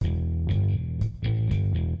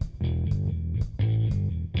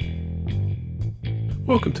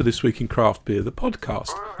Welcome to This Week in Craft Beer, the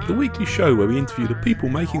podcast, the weekly show where we interview the people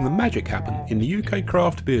making the magic happen in the UK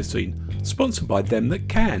craft beer scene, sponsored by Them That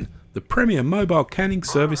Can, the premier mobile canning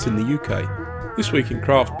service in the UK. This Week in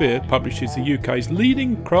Craft Beer publishes the UK's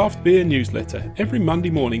leading craft beer newsletter every Monday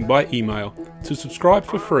morning by email. To subscribe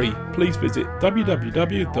for free, please visit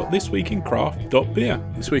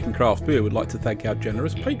www.thisweekincraft.beer. This Week in Craft Beer would like to thank our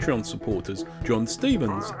generous Patreon supporters: John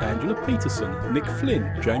Stevens, Angela Peterson, Nick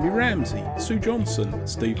Flynn, Jamie Ramsey, Sue Johnson,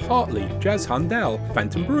 Steve Hartley, Jazz Hundell,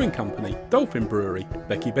 Phantom Brewing Company, Dolphin Brewery,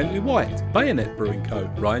 Becky Bentley White, Bayonet Brewing Co.,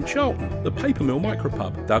 Ryan Charlton, The Paper Mill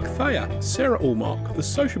Micropub, Doug Thayer, Sarah Allmark, The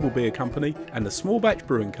Sociable Beer Company, and The Small Batch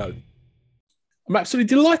Brewing Co. I'm absolutely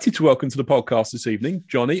delighted to welcome to the podcast this evening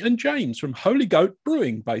Johnny and James from Holy Goat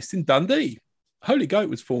Brewing, based in Dundee. Holy Goat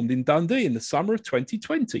was formed in Dundee in the summer of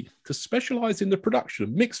 2020 to specialise in the production of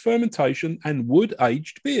mixed fermentation and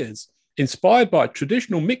wood-aged beers. Inspired by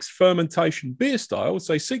traditional mixed fermentation beer styles,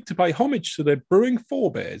 they seek to pay homage to their brewing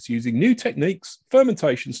forebears using new techniques,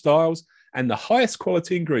 fermentation styles, and the highest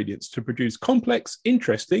quality ingredients to produce complex,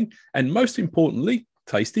 interesting, and most importantly,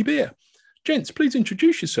 tasty beer. Gents, please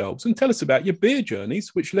introduce yourselves and tell us about your beer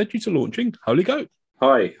journeys which led you to launching Holy Goat.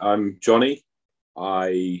 Hi, I'm Johnny.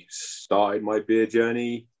 I started my beer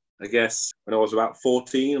journey, I guess, when I was about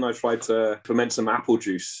 14, and I tried to ferment some apple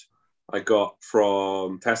juice I got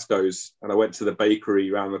from Tesco's, and I went to the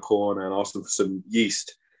bakery around the corner and asked them for some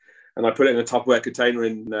yeast, and I put it in a Tupperware container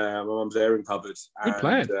in my mum's airing cupboard. Good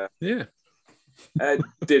plan, yeah. It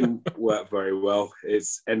didn't work very well. It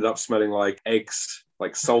ended up smelling like eggs,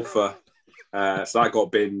 like sulphur. So that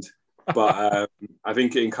got binned, but I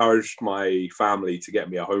think it encouraged my family to get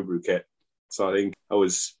me a homebrew kit. So I think I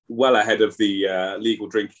was well ahead of the legal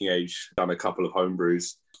drinking age, done a couple of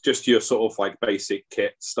homebrews, just your sort of like basic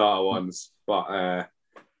kit starter ones. But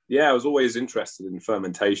yeah, I was always interested in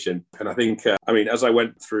fermentation. And I think, as I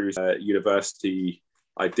went through university,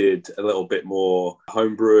 I did a little bit more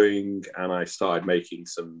homebrewing, and I started making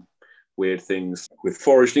some weird things with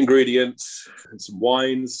foraged ingredients and some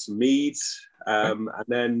wines, some meads. And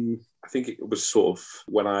then I think it was sort of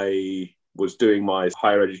when I was doing my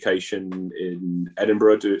higher education in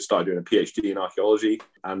Edinburgh, started doing a PhD in archaeology.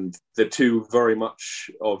 And the two very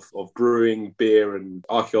much of brewing, beer and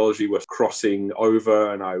archaeology were crossing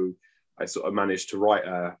over. And I sort of managed to write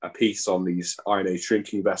a piece on these Iron Age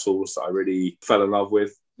drinking vessels that I really fell in love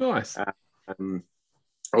with. Nice.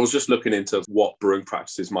 I was just looking into what brewing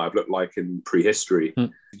practices might have looked like in prehistory.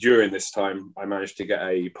 During this time, I managed to get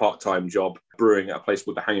a part-time job brewing at a place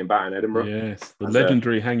called the Hanging Bat in Edinburgh. Yes, the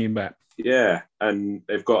legendary Hanging Bat. Yeah, and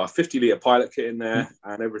they've got a 50-litre pilot kit in there,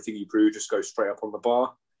 and everything you brew just goes straight up on the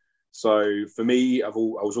bar. So for me, I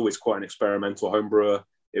was always quite an experimental home brewer.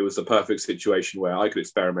 It was the perfect situation where I could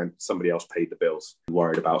experiment, somebody else paid the bills,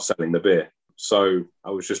 worried about selling the beer. So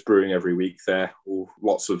I was just brewing every week there,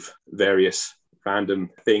 lots of various random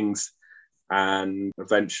things, and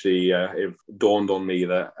eventually it dawned on me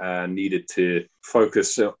that I needed to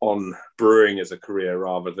focus on brewing as a career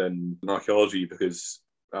rather than archaeology, because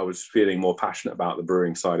I was feeling more passionate about the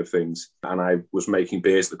brewing side of things, and I was making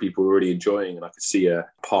beers that people were really enjoying, and I could see a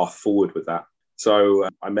path forward with that. So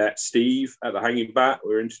I met Steve at the Hanging Bat.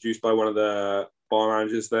 We were introduced by one of the bar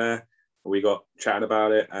managers there. We got chatting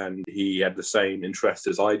about it, and he had the same interest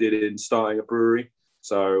as I did in starting a brewery.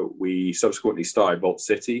 So we subsequently started Vault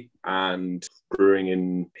City and brewing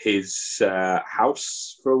in his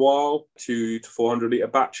house for a while, 200 to 400 litre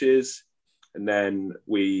batches. And then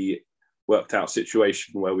we worked out a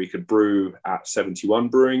situation where we could brew at 71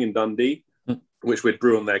 Brewing in Dundee, which we'd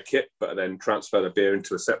brew on their kit, but then transfer the beer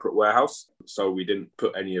into a separate warehouse. So we didn't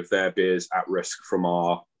put any of their beers at risk from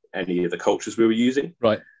any of the cultures we were using.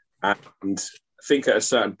 Right. And I think at a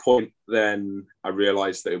certain point, then I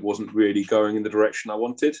realised that it wasn't really going in the direction I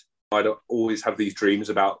wanted. I'd always have these dreams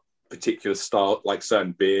about particular style, like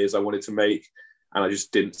certain beers I wanted to make, and I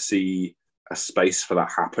just didn't see a space for that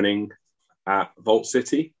happening at Vault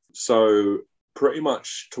City. So pretty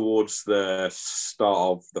much towards the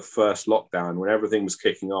start of the first lockdown, when everything was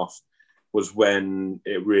kicking off, was when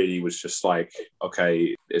it really was just like,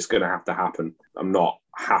 okay, it's going to have to happen. I'm not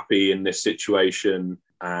happy in this situation,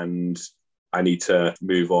 and I need to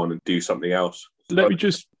move on and do something else. Let me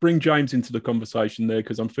just bring James into the conversation there,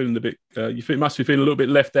 because I'm feeling a bit, must be feeling a little bit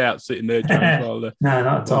left out sitting there, James, while no,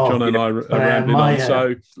 not at all. John and I are rambling on.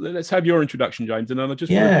 So let's have your introduction, James. And then I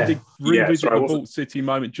just want to revisit the Vault City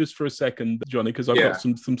moment just for a second, Johnny, because I've got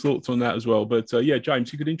some thoughts on that as well. But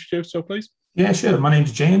James, you could introduce yourself, please? Yeah, sure. My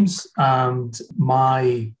name's James, and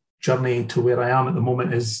my journey to where I am at the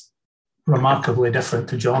moment is remarkably different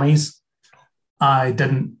to Johnny's. I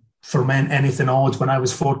didn't ferment anything odd when I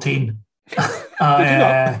was 14.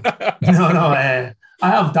 I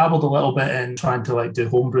have dabbled a little bit in trying to like do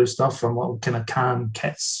homebrew stuff, from little kind of can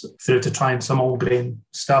kits through to trying some all grain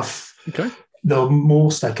stuff. Okay. The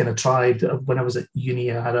most I kind of tried when I was at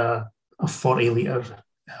uni, I had a 40-litre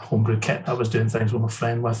homebrew kit I was doing things with my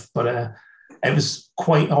friend with, but it was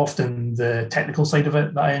quite often the technical side of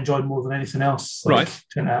it that I enjoyed more than anything else. Like, right.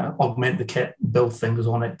 Kind of augment the kit, build things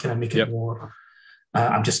on it, kind of make it more.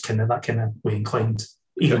 I'm just kind of that kind of way inclined.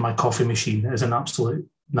 Even my coffee machine is an absolute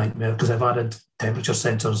nightmare because I've added temperature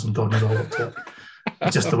sensors and God knows all to it.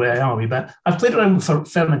 It's just the way I am a wee bit. I've played around with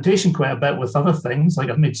fermentation quite a bit with other things. Like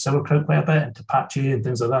I've made sauerkraut quite a bit and tapatchi and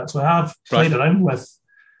things like that. So I have played around with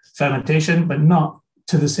fermentation, but not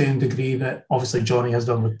to the same degree that obviously Johnny has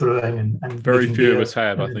done with brewing and very few beer. of us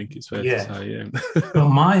have, I think it's fair to say. Yeah. Well,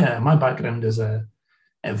 my background is a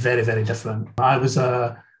very, very different. I was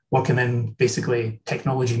working in basically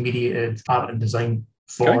technology mediated art and design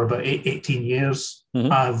for about 18 years.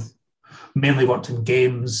 Mm-hmm. I've mainly worked in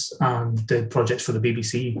games and did projects for the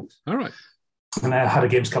BBC. All right. And I had a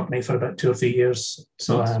games company for about 2 or 3 years.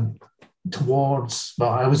 So I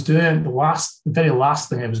was doing the very last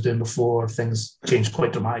thing I was doing before things changed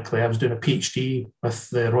quite dramatically. I was doing a PhD with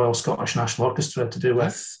the Royal Scottish National Orchestra to do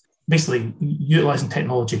with basically utilising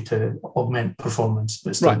technology to augment performance,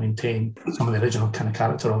 but still maintain some of the original kind of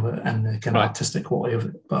character of it and the kind of artistic quality of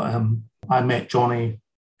it. But I met Johnny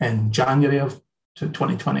in January of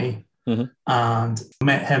 2020. Mm-hmm. And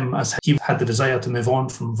met him as he had the desire to move on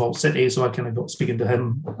from Vault City, so I kind of got speaking to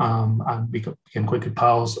him, and we became quite good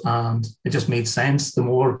pals. And it just made sense. The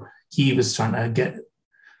more he was trying to get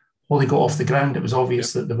Wholly got off the ground, it was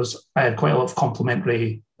obvious that I had quite a lot of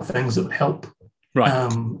complementary things that would help.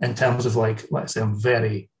 In terms of like, let's say, I'm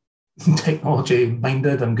very technology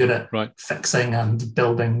minded. I'm good at fixing and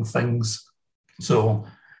building things, so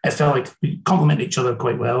it felt like we complement each other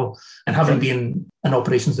quite well. And having been an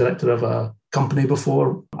operations director of a company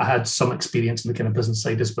before, I had some experience in the kind of business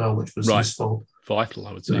side as well, which was useful. Vital,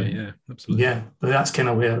 I would say. Yeah, absolutely. Yeah, but that's kind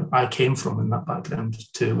of where I came from in that background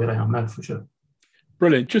to where I am now, for sure.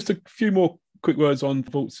 Brilliant. Just a few more quick words on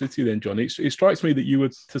Vault City then, John. It strikes me that you were,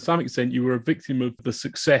 to some extent, you were a victim of the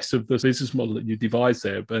success of the business model that you devised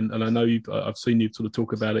there. And I know I've seen you sort of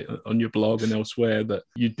talk about it on your blog and elsewhere, that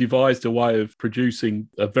you devised a way of producing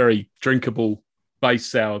a very drinkable base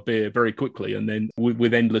sour beer very quickly, and then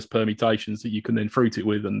with endless permutations that you can then fruit it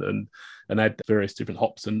with and add various different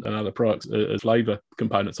hops and other products as flavour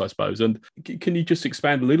components, I suppose. And can you just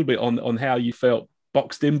expand a little bit on how you felt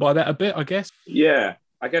boxed in by that a bit, I guess? Yeah.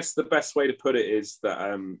 I guess the best way to put it is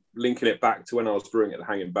that linking it back to when I was brewing at the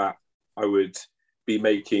Hanging Bat, I would be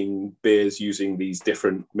making beers using these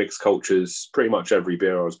different mixed cultures, pretty much every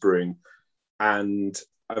beer I was brewing. And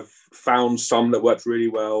I've found some that worked really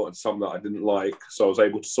well and some that I didn't like. So I was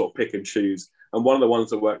able to sort of pick and choose. And one of the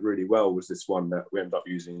ones that worked really well was this one that we ended up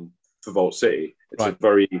using for Vault City.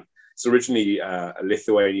 It's originally a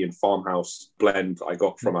Lithuanian farmhouse blend I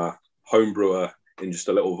got from a home brewer in just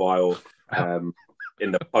a little vial.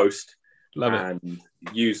 In the post. And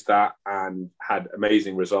used that and had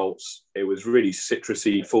amazing results. It was really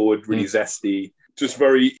citrusy forward, really zesty, just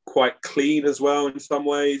very quite clean as well in some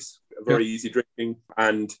ways, very easy drinking,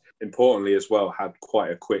 and importantly as well had quite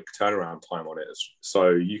a quick turnaround time on it. So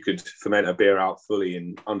you could ferment a beer out fully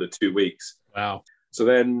in under 2 weeks. Wow. So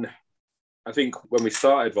then I think when we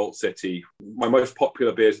started Vault City, my most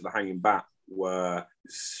popular beers at the Hanging Bat were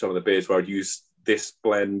some of the beers where I'd use this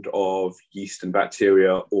blend of yeast and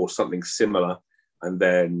bacteria or something similar and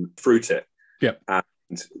then fruit it. Yeah. And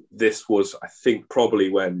this was, I think, probably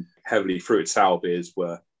when heavily fruited sour beers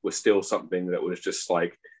were still something that was just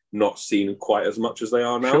like not seen quite as much as they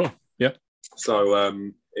are now. Sure. Yeah. So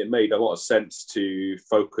it made a lot of sense to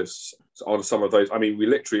focus on some of those. I mean, we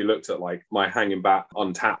literally looked at like my Hanging Bat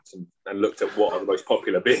Untapped and looked at what are the most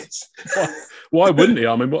popular beers. Why wouldn't he?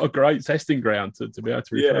 I mean, what a great testing ground to be able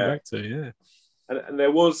to refer back to. Yeah. And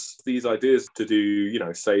there was these ideas to do,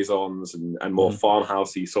 saisons and more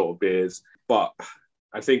farmhousey sort of beers. But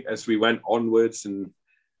I think as we went onwards, and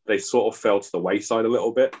they sort of fell to the wayside a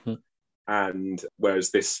little bit. And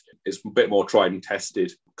whereas this is a bit more tried and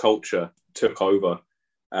tested culture took over,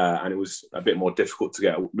 and it was a bit more difficult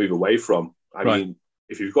to move away from. I mean,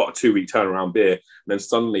 if you've got a 2-week turnaround beer, and then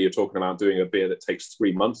suddenly you're talking about doing a beer that takes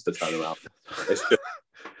 3 months to turn around. It's just...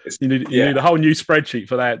 You need a whole new spreadsheet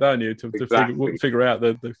for that, don't you? To figure out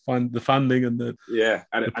the funding and the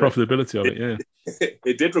profitability of it. Yeah,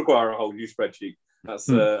 it did require a whole new spreadsheet. That's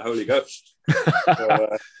holy ghost.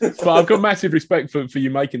 But I've got massive respect for you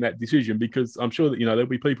making that decision, because I'm sure that, there'll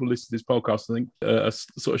be people listening to this podcast, I think, are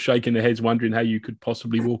sort of shaking their heads wondering how you could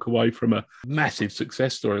possibly walk away from a massive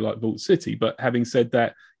success story like Vault City. But having said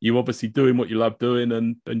that, you're obviously doing what you love doing,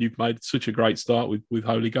 and you've made such a great start with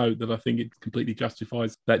Holy Goat that I think it completely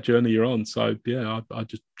justifies that journey you're on. So yeah, I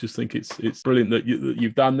just think it's brilliant that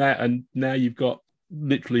you've done that, and now you've got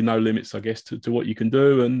literally no limits, I guess, to what you can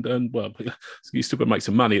do, and well, you still got to make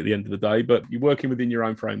some money at the end of the day, but you're working within your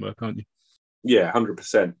own framework, aren't you? Yeah,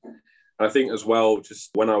 100%. I think as well, just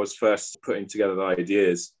when I was first putting together the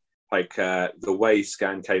ideas, like the way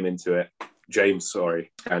Scan came into it,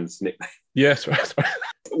 Scan's nickname. Yes, right.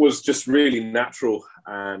 Was just really natural,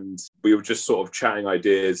 and we were just sort of chatting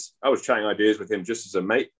ideas. I was chatting ideas with him just as a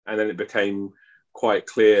mate, and then it became quite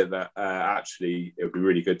clear that actually it would be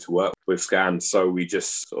really good to work with Scan. So we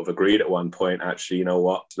just sort of agreed at one point, actually, you know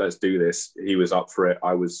what, let's do this. He was up for it.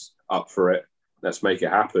 I was up for it. Let's make it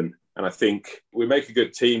happen. And I think we make a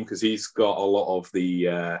good team because he's got a lot of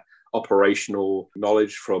the operational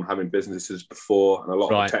knowledge from having businesses before, and a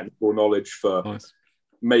lot of technical knowledge for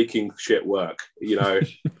making shit work.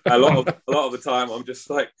 A lot of the time I'm just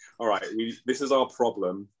like, all right, this is our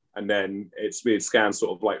problem. And then it's me and Scan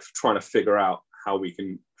sort of like trying to figure out how we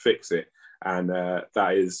can fix it. And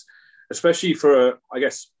that is, especially for, I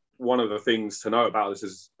guess, one of the things to know about this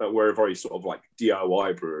is that we're a very sort of like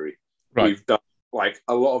DIY brewery. Right. We've done like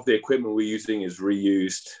a lot of the equipment we're using is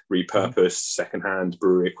reused, repurposed, secondhand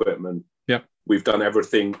brewery equipment. Yeah. We've done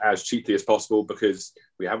everything as cheaply as possible because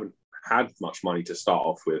we haven't had much money to start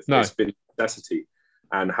off with. No. It's been a necessity.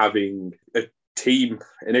 And having a team,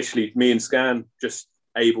 initially me and Scan, just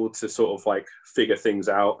able to sort of like figure things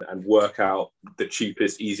out and work out the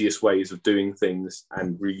cheapest, easiest ways of doing things,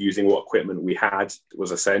 and reusing what equipment we had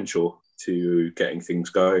was essential to getting things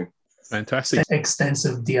going. Fantastic.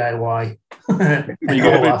 Extensive DIY. You've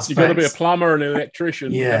got to be a plumber and an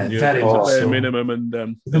electrician. Yeah, very much so. Minimum.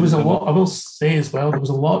 And there was a lot, I will say as well, there was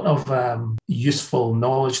a lot of useful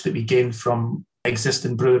knowledge that we gained from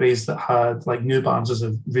existing breweries that had, like New Barns is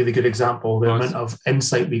a really good example. The amount of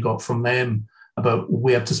insight we got from them about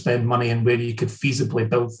where to spend money and where you could feasibly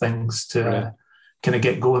build things to kind of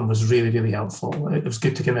get going was really, really helpful. It was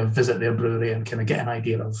good to kind of visit their brewery and kind of get an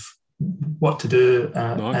idea of what to do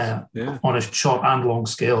on a short and long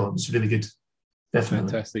scale. It was really good.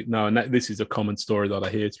 Definitely. Fantastic. No, and this is a common story that I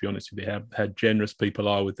hear, to be honest with you, how generous people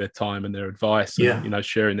are with their time and their advice and,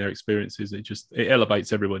 sharing their experiences. It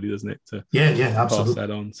elevates everybody, doesn't it? To absolutely. Pass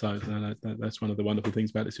that on. So that's one of the wonderful things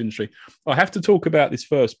about this industry. I have to talk about this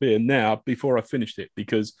first beer now before I finished it,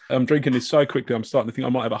 because I'm drinking this so quickly, I'm starting to think I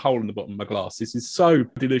might have a hole in the bottom of my glass. This is so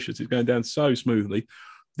delicious. It's going down so smoothly.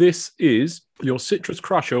 This is your Citrus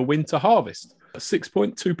Crusher Winter Harvest.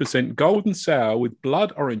 6.2% golden sour with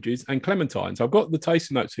blood oranges and clementines. I've got the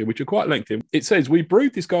tasting notes here, which are quite lengthy. It says, we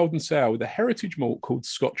brewed this golden sour with a heritage malt called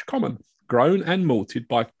Scotch Common, grown and malted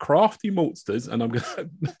by crafty maltsters, and I'm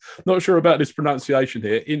not sure about this pronunciation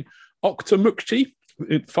here, in Oktomukchi,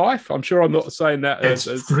 in Fife. I'm sure I'm not saying that as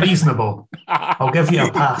reasonable. I'll give you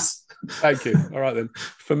a pass. Thank you. All right then.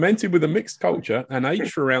 Fermented with a mixed culture and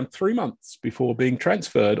aged for around 3 months before being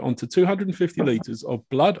transferred onto 250 litres of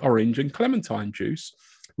blood orange and clementine juice,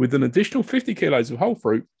 with an additional 50 kilos of whole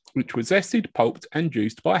fruit, which was zested, pulped and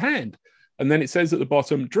juiced by hand. And then it says at the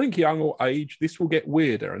bottom, drink young or age, this will get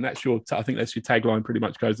weirder. And that's I think that's your tagline, pretty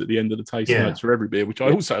much goes at the end of the taste notes for every beer, which I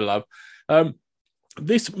also love.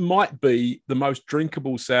 This might be the most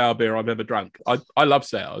drinkable sour beer I've ever drunk. I love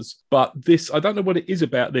sours, but this, I don't know what it is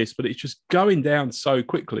about this, but it's just going down so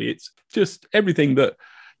quickly. It's just everything that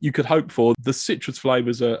you could hope for. The citrus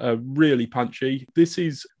flavors are really punchy. This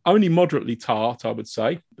is only moderately tart, I would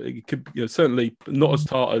say. It could certainly not as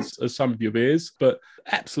tart as some of your beers, but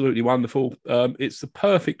absolutely wonderful. It's the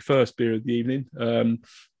perfect first beer of the evening.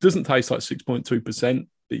 Doesn't taste like 6.2%.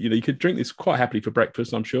 You could drink this quite happily for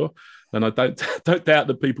breakfast, I'm sure. And I don't doubt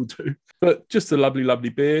that people do. But just a lovely, lovely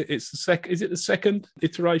beer. It's is it the second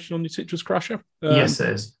iteration on your Citrus Crusher? Yes, it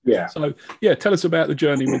is. Yeah. So, tell us about the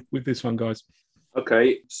journey with this one, guys.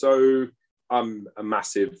 Okay, so I'm a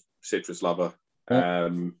massive citrus lover.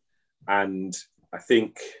 And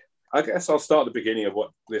I guess I'll start at the beginning of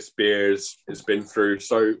what this beer has been through.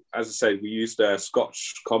 So, as I said, we used a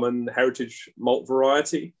Scotch Common heritage malt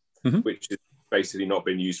variety, which has basically not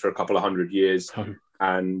been used for a couple of 100 years. Oh.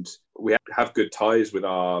 And we have good ties with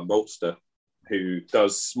our maltster, who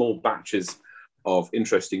does small batches of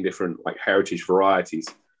interesting different like heritage varieties.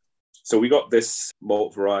 So we got this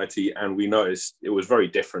malt variety and we noticed it was very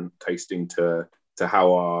different tasting to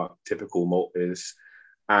how our typical malt is.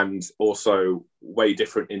 and also way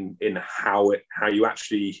different in how you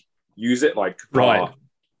actually use it. Like Right. our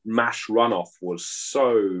mash runoff was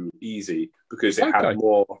so easy because it had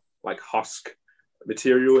more like husk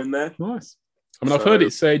material in there. Nice. I mean, I've heard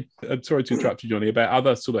it said, I'm sorry to interrupt you, Johnny, about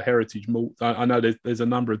other sort of heritage malts. I know there's a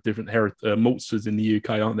number of different maltsters in the UK,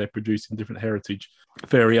 aren't there, producing different heritage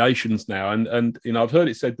variations now. And I've heard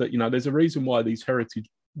it said that, there's a reason why these heritage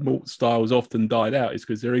malt styles often died out is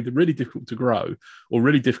because they're either really difficult to grow or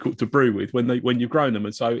really difficult to brew with when you've grown them.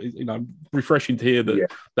 And so, refreshing to hear that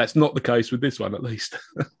that's not the case with this one, at least.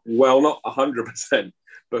 Well, not 100%,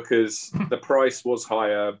 because the price was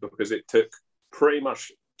higher because it took pretty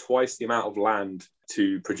much twice the amount of land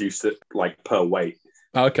to produce it, like per weight.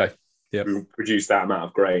 Okay. Yeah. Produce that amount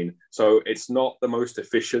of grain. So it's not the most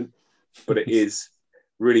efficient, but it is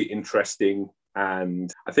really interesting.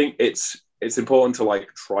 And I think it's important to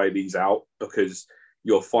like try these out because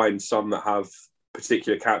you'll find some that have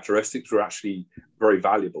particular characteristics that are actually very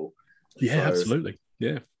valuable. Yeah, absolutely.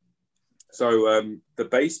 Yeah. So the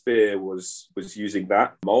base beer was using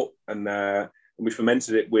that malt, and we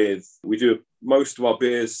fermented it with. Most of our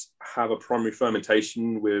beers have a primary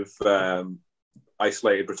fermentation with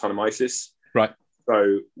isolated Brettanomyces. Right.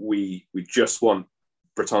 So we just want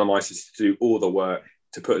Brettanomyces to do all the work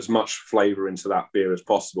to put as much flavour into that beer as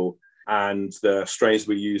possible. And the strains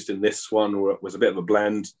we used in this one was a bit of a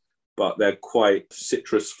blend, but they're quite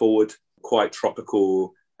citrus forward, quite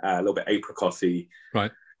tropical, a little bit apricot-y.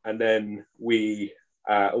 Right. And then we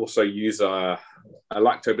also use a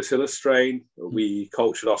lactobacillus strain we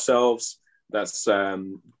cultured ourselves. That's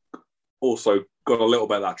also got a little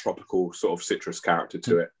bit of that tropical sort of citrus character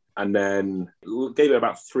to it. And then gave it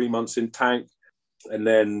about 3 months in tank, and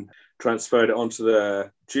then transferred it onto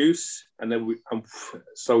the juice. And then we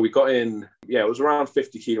got in, it was around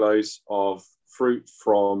 50 kilos of fruit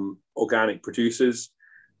from organic producers.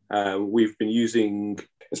 We've been using,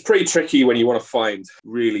 it's pretty tricky when you want to find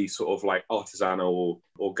really sort of like artisanal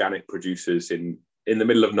organic producers in the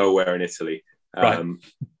middle of nowhere in Italy. Right.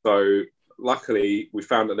 So luckily we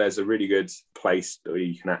found that there's a really good place where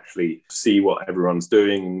you can actually see what everyone's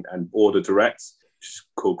doing and order direct, which is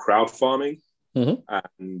called crowd farming. Mm-hmm.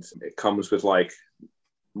 And it comes with like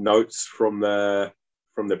notes from the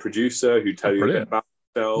producer who tell you a bit about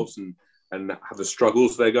themselves and have the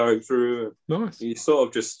struggles they're going through. Nice. You sort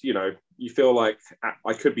of just, you feel like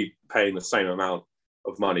I could be paying the same amount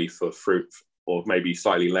of money for fruit or maybe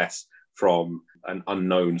slightly less from an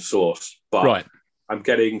unknown source, but I'm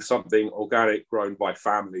getting something organic grown by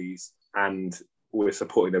families and we're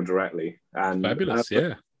supporting them directly. And fabulous,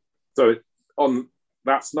 So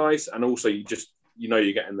that's nice. And also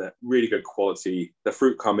you're getting the really good quality. The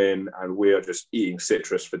fruit come in and we are just eating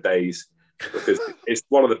citrus for days because it's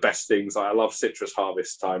one of the best things. I love citrus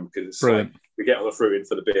harvest time because it's like we get all the fruit in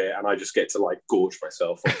for the beer and I just get to like gorge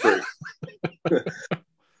myself on fruit.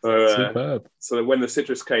 So when the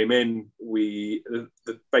citrus came in,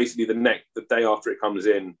 basically the day after it comes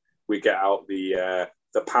in, we get out the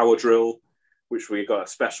power drill, which we got a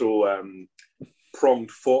special pronged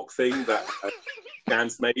fork thing that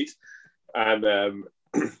Gans made, and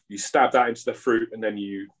you stab that into the fruit, and then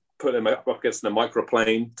you put them up against the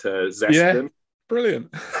microplane to zest them.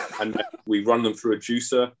 Brilliant. And we run them through a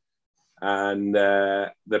juicer, and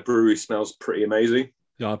the brewery smells pretty amazing.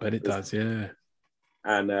 Yeah, I bet it does. Yeah.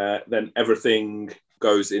 And then everything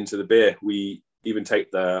goes into the beer. We even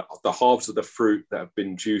take the halves of the fruit that have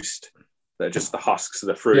been juiced, that are just the husks of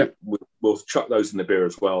the fruit. Yep. We'll chuck those in the beer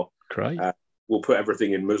as well. Great. We'll put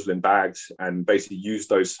everything in muslin bags and basically use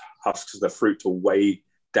those husks of the fruit to weigh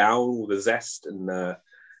down all the zest and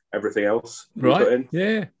everything else we put in.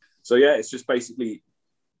 Yeah. So it's just basically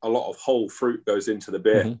a lot of whole fruit goes into the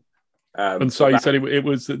beer. Mm-hmm. And so you said it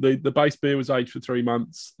was the base beer was aged for 3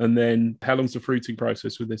 months, and then how long's the fruiting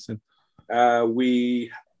process with this then?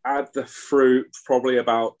 We add the fruit probably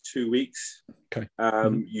about 2 weeks. Okay.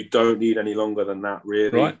 You don't need any longer than that,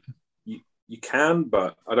 really. Right. You can,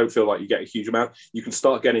 but I don't feel like you get a huge amount. You can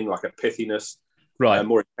start getting like a pithiness,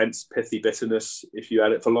 more intense pithy bitterness if you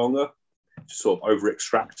add it for longer. Just sort of over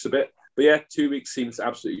extracts a bit. But 2 weeks seems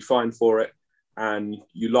absolutely fine for it. And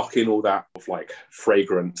you lock in all that of like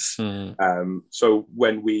fragrance. So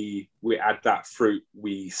when we add that fruit,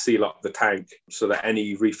 we seal up the tank so that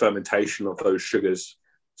any re-fermentation of those sugars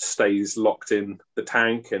stays locked in the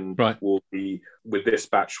tank. And will be with this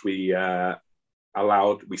batch we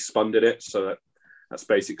spunded it, so that's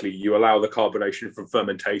basically you allow the carbonation from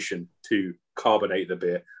fermentation to carbonate the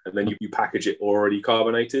beer, and then you package it already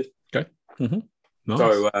carbonated. Okay. Mm-hmm. Nice.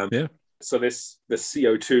 So So the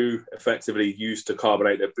CO2 effectively used to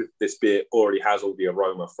carbonate this beer already has all the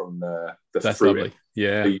aroma from the That's fruit. lovely.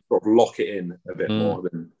 Yeah. So you sort of lock it in a bit more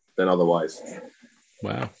than otherwise.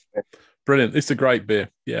 Wow. Brilliant. It's a great beer.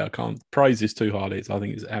 Yeah, I can't praise this too highly. I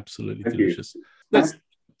think it's absolutely delicious. Let's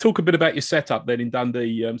talk a bit about your setup then in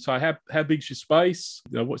Dundee. So how big's your space?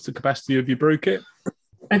 What's the capacity of your brew kit?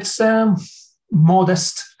 It's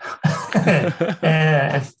modest.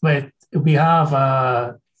 If we have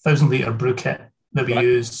a 1,000-litre brew kit that we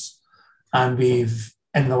use, and we've,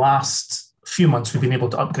 in the last few months, we've been able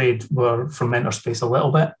to upgrade our fermenter space a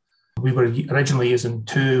little bit. We were originally using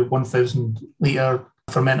 2 1,000-litre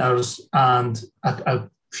fermenters and a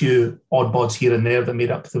few odd bods here and there that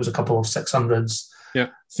made up. There was a couple of 600s,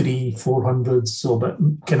 3 400s, so but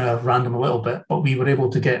kind of random a little bit. But we were able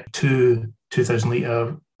to get 2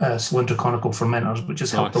 2,000-litre cylinder conical fermenters, which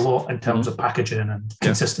has helped a lot in terms of packaging and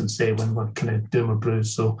consistency when we're kind of doing our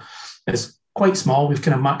brews. So it's quite small. We've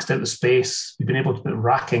kind of maxed out the space. We've been able to put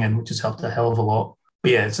racking in, which has helped a hell of a lot.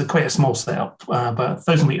 But yeah, it's quite a small setup. But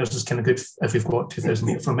 1,000 litres is kind of good if we've got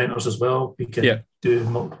 2,000-litre fermenters as well. We can do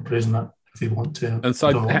multiple brews in that if we want to. And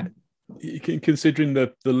so, considering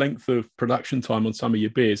the length of production time on some of your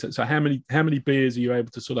beers, so how many beers are you able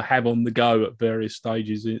to sort of have on the go at various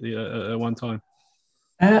stages at one time?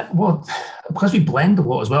 Well, because we blend a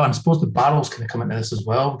lot as well, and I suppose the barrels kind of come into this as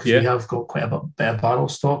well, because we have got quite a bit of barrel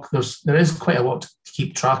stock. There is quite a lot to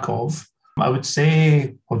keep track of. I would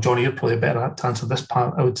say, well, Johnny, you're probably better to answer this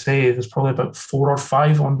part. I would say there's probably about 4 or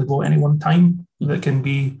 5 on the go at any one time that can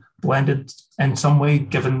be blended in some way,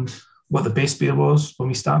 given what the base beer was when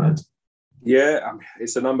we started. Yeah,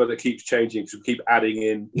 it's a number that keeps changing. So we keep adding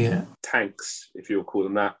in tanks, if you'll call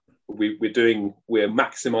them that. We're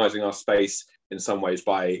maximising our space in some ways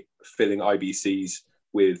by filling IBCs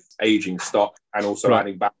with aging stock and also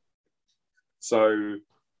adding back. So,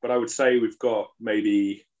 but I would say we've got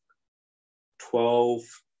maybe 12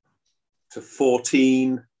 to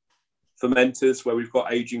 14 fermenters where we've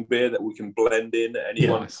got aging beer that we can blend in at any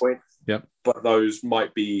one point. Yep. But those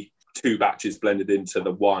might be 2 batches blended into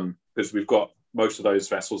the one, because we've got most of those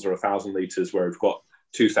vessels are 1,000 litres where we've got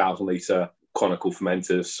 2,000 litre conical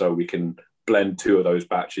fermenters, so we can blend 2 of those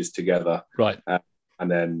batches together. Right.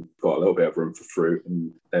 And then got a little bit of room for fruit,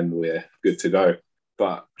 and then we're good to go.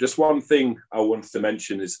 But just one thing I wanted to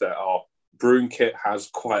mention is that our brewing kit has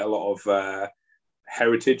quite a lot of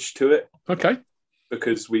heritage to it. Okay.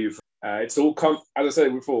 Because it's all come, as I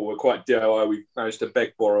said before, we're quite DIY. We've managed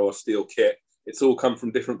to borrow a steel kit. It's all come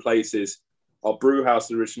from different places. Our brew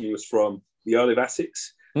house originally was from the Earl of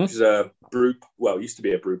Essex, which is used to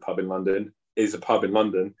be a brew pub in London, is a pub in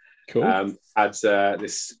London. Cool. Had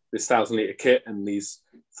this 1,000-litre kit and these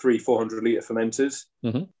 3 400-litre fermenters.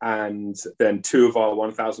 Mm-hmm. And then 2 of our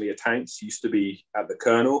 1,000-litre tanks used to be at the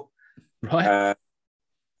Colonel. Right.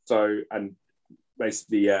 And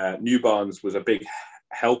basically New Barnes was a big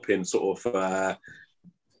help in sort of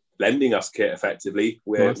lending us kit effectively.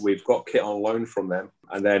 We've got kit on loan from them.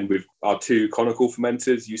 And then our 2 conical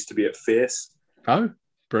fermenters used to be at Fierce. Oh,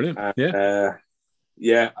 brilliant.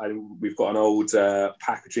 And we've got an old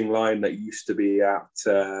packaging line that used to be at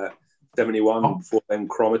 71 before then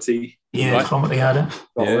Cromarty. Yeah, right. Cromarty had it.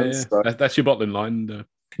 So. That's your bottling line.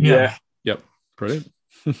 Yeah. Yep. Brilliant.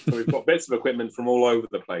 So we've got bits of equipment from all over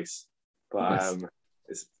the place. But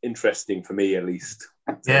it's interesting for me, at least.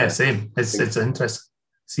 Yeah, same. It's interesting.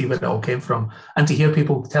 See where it all came from, and to hear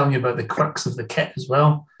people telling you about the quirks of the kit as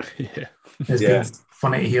well. It's been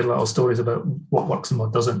funny to hear little stories about what works and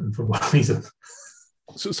what doesn't, and for what reason.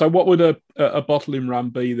 So what would a bottling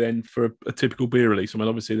run be then for a typical beer release? I mean,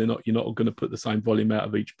 obviously you're not going to put the same volume out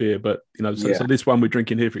of each beer, but so this one we're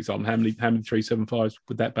drinking here, for example, how many 375s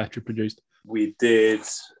would that battery produced? We did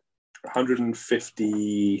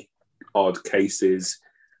 150 odd cases,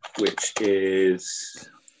 which is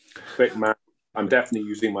quick math. I'm definitely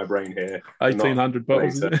using my brain here. 1,800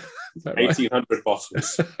 bottles. 1,800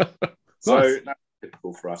 bottles. So that's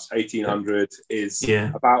typical for us. 1,800 is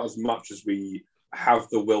about as much as we have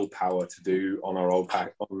the willpower to do on our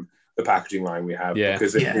on the packaging line we have,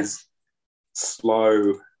 because it is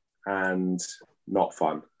slow and not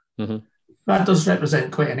fun. Mm-hmm. That does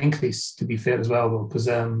represent quite an increase, to be fair, as well, though, because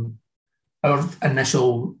our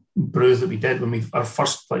initial brews that we did when our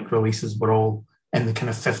first releases were all in the kind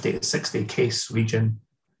of 50 to 60 case region.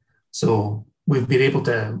 So we've been able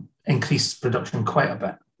to increase production quite a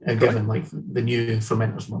bit, given the new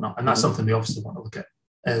fermenters and whatnot. And that's something we obviously want to look at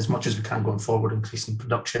as much as we can going forward, increasing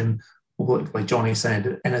production, like Johnny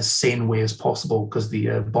said, in as sane way as possible, because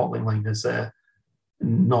the bottling line is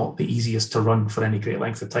not the easiest to run for any great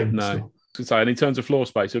length of time. No. So, and in terms of floor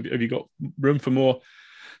space, have you got room for more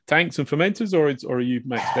tanks and fermenters, or are you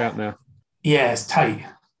maxed out now? Yeah, it's tight.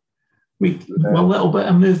 With a little bit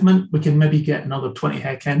of movement, we can maybe get another 20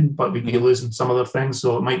 hec in, but we'd be losing some other things.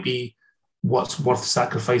 So it might be what's worth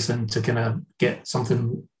sacrificing to kind of get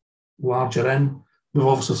something larger in. We've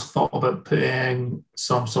also thought about putting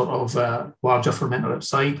some sort of larger fermenter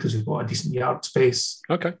outside because we've got a decent yard space.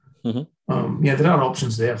 Okay. There are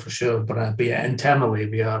options there for sure, but yeah, internally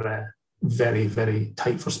we are very, very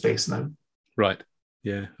tight for space now. Right.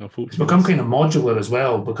 Yeah, unfortunately. It's become kind of modular as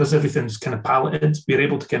well because everything's kind of palleted. We're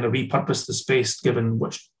able to kind of repurpose the space given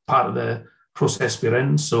which part of the process we're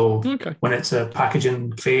in. So when it's a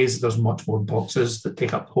packaging phase, there's much more boxes that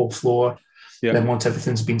take up the whole floor. Yeah. Then once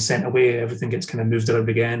everything's been sent away, everything gets kind of moved around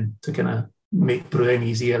again to kind of make brewing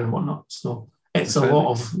easier and whatnot. So it's a lot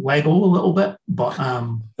of Lego a little bit, but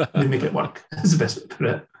we make it work. That's the best way to put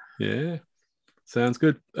it. Yeah, sounds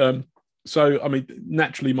good. So, I mean,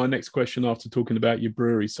 naturally, my next question after talking about your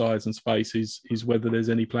brewery size and space is whether there's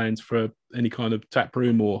any plans for any kind of tap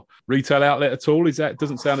room or retail outlet at all. It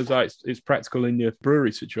doesn't sound as though it's practical in your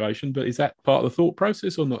brewery situation, but is that part of the thought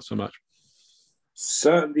process or not so much?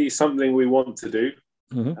 Certainly something we want to do.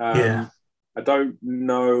 I don't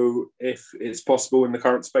know if it's possible in the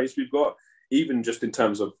current space we've got, even just in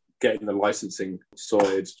terms of getting the licensing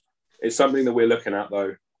sorted. It's something that we're looking at,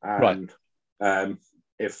 though. And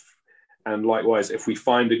And likewise, if we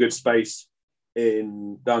find a good space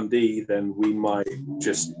in Dundee, then we might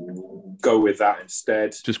just go with that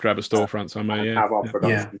instead. Just grab a storefront somewhere, have our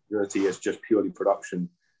production facility as just purely production.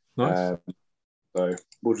 Nice. So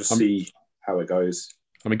we'll just see how it goes.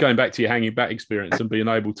 I mean, going back to your hanging back experience and being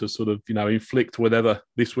able to sort of, inflict whatever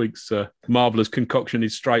this week's marvellous concoction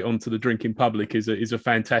is straight onto the drinking public is a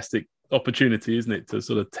fantastic opportunity, isn't it, to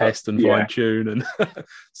sort of test and fine tune and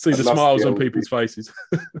see the smiles on people's faces.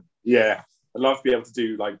 Yeah, I'd love to be able to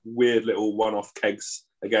do like weird little one-off kegs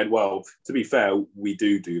again. Well, to be fair, we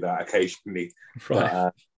do that occasionally.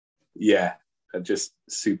 Right. But, just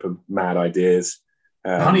super mad ideas.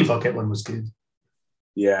 The honey bucket one was good.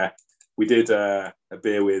 Yeah, we did a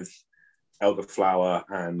beer with elderflower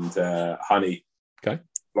and honey. Okay.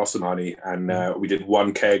 Blossom honey, and we did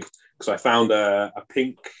one keg because I found a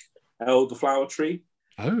pink elderflower tree,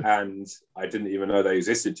 and I didn't even know they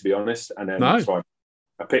existed, to be honest. And then so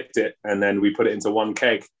I picked it, and then we put it into one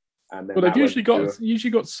keg. And then they've usually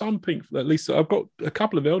got some pink. At least I've got a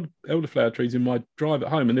couple of elderflower trees in my drive at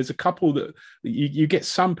home, and there's a couple that you get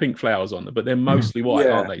some pink flowers on them, but they're mostly white,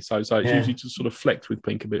 aren't they? So it's usually just sort of flecked with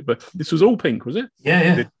pink a bit. But this was all pink, was it?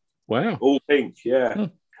 Yeah. Wow. All pink, yeah.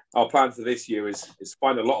 Our plan for this year is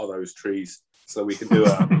find a lot of those trees so we can do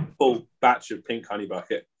a full batch of pink honey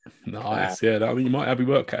bucket. Nice, I mean, you might have your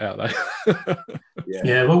work cut out though.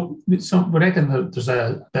 Well, we reckon that there's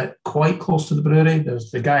a bit quite close to the brewery. There's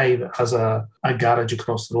the guy that has a garage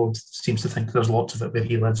across the road, seems to think there's lots of it where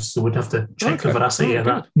he lives, so we'd have to check the veracity of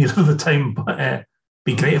that near the time, but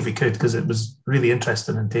be great if we could, because it was really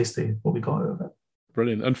interesting and tasty what we got out of it.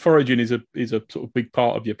 Brilliant. And foraging is a sort of big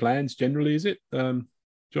part of your plans generally, is it,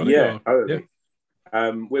 Johnny? Totally.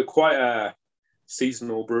 We're quite a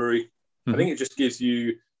seasonal brewery. I think it just gives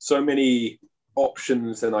you so many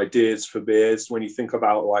options and ideas for beers when you think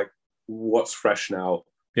about like what's fresh now,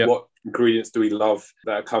 what ingredients do we love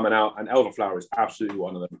that are coming out, and elderflower is absolutely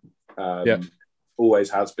one of them. Always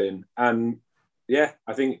has been. And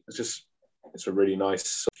I think it's a really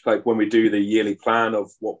nice, like when we do the yearly plan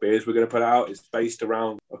of what beers we're going to put out, it's based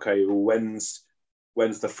around when's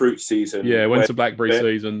the fruit season, when's the blackberry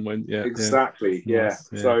season, exactly.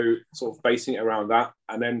 So sort of basing it around that.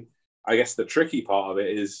 And then I guess the tricky part of it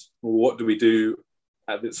is, what do we do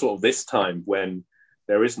at this time when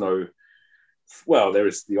there is there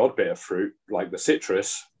is the odd bit of fruit like the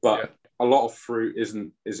citrus, but a lot of fruit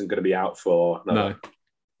isn't going to be out for 3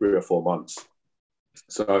 or 4 months.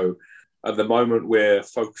 So at the moment we're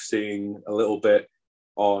focusing a little bit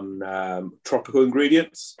on tropical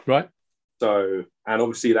ingredients, right? So, and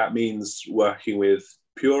obviously that means working with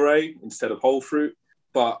puree instead of whole fruit,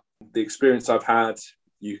 but the experience I've had,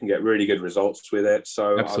 you can get really good results with it.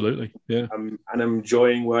 So absolutely, and I'm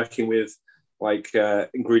enjoying working with like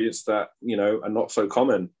ingredients that are not so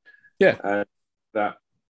common. And that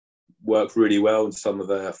work really well in some of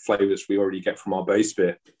the flavors we already get from our base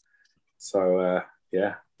beer. So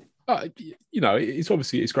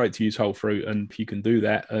it's great to use whole fruit, and if you can do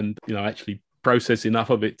that, and actually process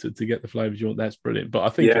enough of it to get the flavors you want, that's brilliant. But I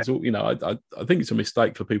think it's all, I think it's a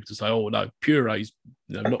mistake for people to say, oh no, puree's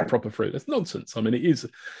not proper fruit. That's nonsense. I mean, it is,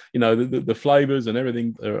 the flavors and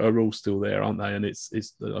everything are all still there, aren't they? And it's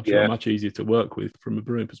I'm sure much easier to work with from a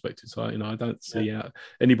brewing perspective. So I don't see how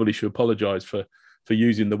anybody should apologize for for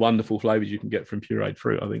using the wonderful flavours you can get from pureed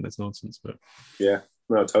fruit. I think that's nonsense. But yeah,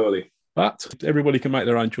 no, totally. But everybody can make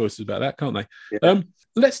their own choices about that, can't they? Yeah.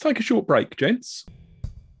 Let's take a short break, gents.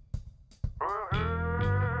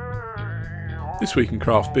 This Week in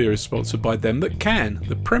Craft Beer is sponsored by Them That Can,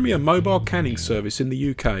 the premier mobile canning service in the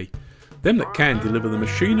UK. Them That Can deliver the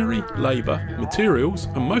machinery, labour, materials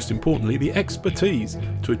and most importantly the expertise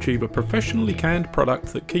to achieve a professionally canned product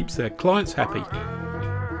that keeps their clients happy.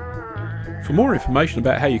 For more information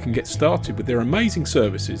about how you can get started with their amazing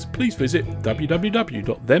services, please visit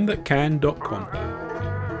www.themthatcan.com.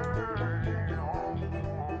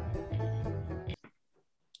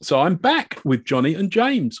 So I'm back with Johnny and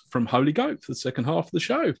James from Holy Goat for the second half of the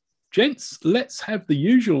show. Gents, let's have the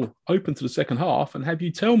usual open to the second half and have you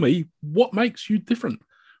tell me what makes you different.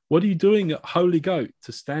 What are you doing at Holy Goat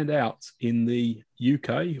to stand out in the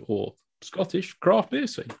UK or Scottish craft beer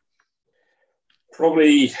scene?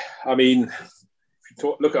 Probably, I mean, if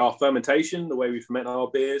you look at our fermentation, the way we ferment our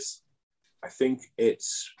beers, I think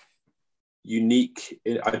it's unique.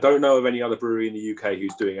 I don't know of any other brewery in the UK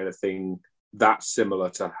who's doing anything that's similar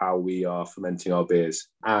to how we are fermenting our beers.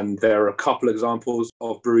 And there are a couple examples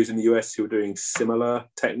of breweries in the US who are doing similar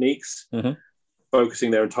techniques,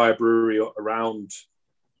 focusing their entire brewery around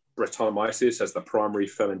Brettanomyces as the primary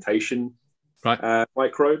fermentation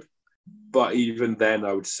microbe. But even then,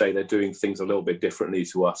 I would say they're doing things a little bit differently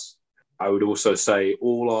to us. I would also say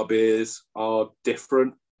all our beers are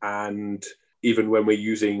different. And even when we're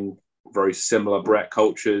using very similar Brett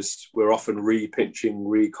cultures, we're often repitching,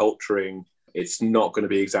 reculturing. It's not going to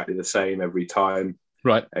be exactly the same every time.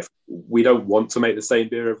 Right. We don't want to make the same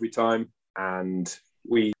beer every time. And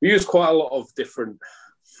we use quite a lot of different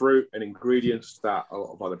fruit and ingredients that a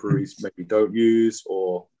lot of other breweries maybe don't use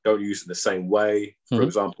or don't use in the same way. For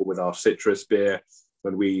example, with our citrus beer,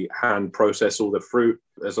 when we hand process all the fruit,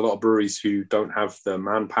 there's a lot of breweries who don't have the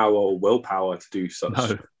manpower or willpower to do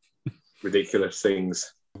such ridiculous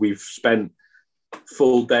things. We've spent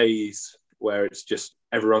full days where it's just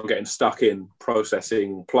everyone getting stuck in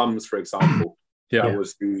processing plums, for example. That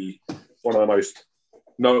was one of the most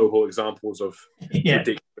notable examples of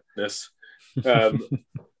ridiculousness.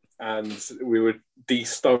 And we were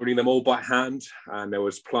de-stoning them all by hand, and there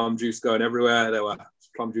was plum juice going everywhere. There were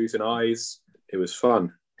plum juice in eyes. It was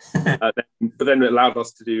fun. But then it allowed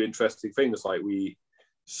us to do interesting things, like we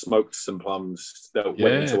smoked some plums that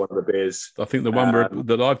went into one of the beers. I think the one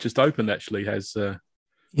that I've just opened actually has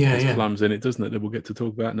plums in it, doesn't it? That we'll get to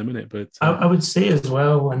talk about in a minute. But I would say as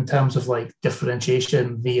well, in terms of like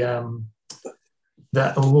differentiation,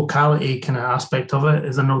 the locality kind of aspect of it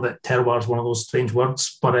is, I know that terroir is one of those strange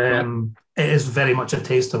words, but it is very much a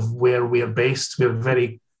taste of where we're based. We're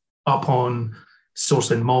very up on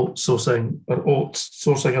sourcing malt, sourcing our oats,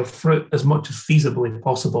 sourcing our fruit as much as feasibly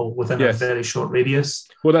possible within a very short radius.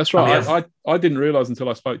 Well, that's right. I didn't realise until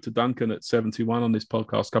I spoke to Duncan at 71 on this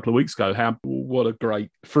podcast a couple of weeks ago what a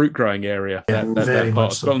great fruit growing area that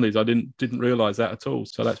part of Scotland is. I didn't realise that at all.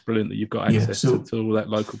 So that's brilliant that you've got access to all that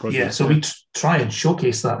local produce. Yeah, so we try and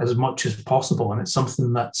showcase that as much as possible, and it's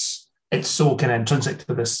something it's so kind of intrinsic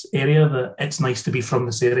to this area that it's nice to be from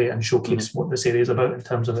this area and showcase what this area is about in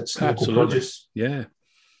terms of its local produce. Yeah.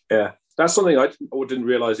 That's something I didn't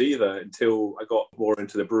realise either until I got more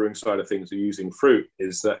into the brewing side of things and using fruit,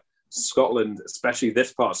 is that Scotland, especially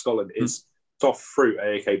this part of Scotland, is soft fruit,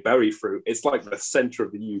 aka berry fruit. It's like the centre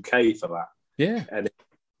of the UK for that. Yeah. And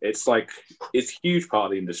it's like, it's a huge part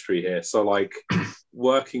of the industry here. So like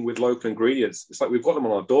working with local ingredients, it's like we've got them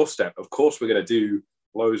on our doorstep. Of course, we're going to do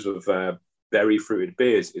loads of berry fruited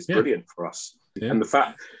beers is brilliant for us. And the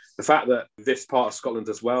fact that this part of Scotland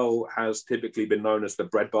as well has typically been known as the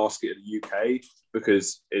breadbasket of the UK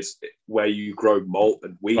because it's where you grow malt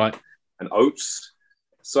and wheat and oats.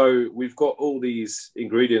 So we've got all these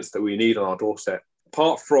ingredients that we need on our doorstep.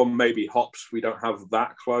 Apart from maybe hops, we don't have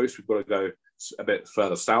that close. We've got to go a bit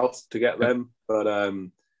further south to get them. But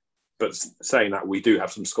saying that, we do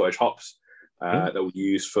have some Scottish hops that we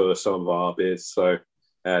use for some of our beers. So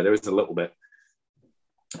there is a little bit.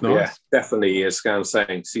 Nice. Yeah, definitely, as Scan's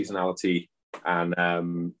saying, seasonality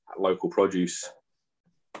and local produce.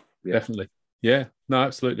 Yeah. Definitely. Yeah, no,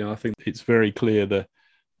 absolutely. And I think it's very clear the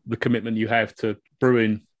commitment you have to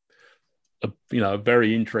brewing a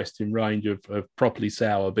very interesting range of properly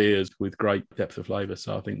sour beers with great depth of flavour.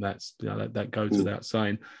 So I think that's that goes without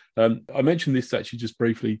saying. I mentioned this actually just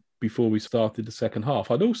briefly before we started the second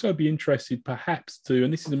half. I'd also be interested perhaps to,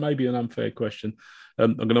 and this is maybe an unfair question,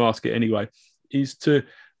 I'm going to ask it anyway, is to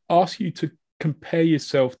ask you to compare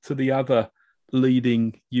yourself to the other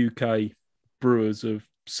leading UK brewers of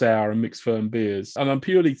sour and mixed ferm beers. And I'm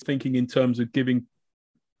purely thinking in terms of giving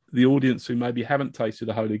the audience who maybe haven't tasted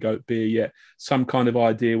a Holy Goat beer yet some kind of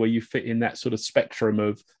idea where you fit in that sort of spectrum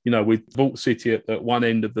of, with Vault City at one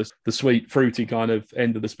end of the sweet, fruity kind of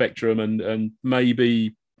end of the spectrum, and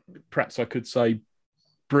maybe perhaps I could say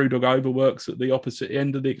Brewdog Overworks at the opposite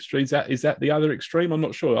end of the extreme. Is that the other extreme? I'm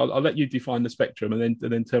not sure. I'll let you define the spectrum and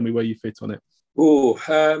then tell me where you fit on it.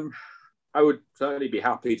 I would certainly be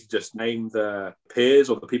happy to just name the peers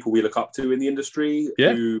or the people we look up to in the industry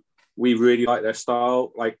who we really like their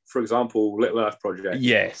style. Like, for example, Little Earth Project.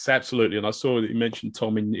 Yes, absolutely. And I saw that you mentioned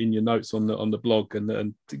Tom in your notes on the blog,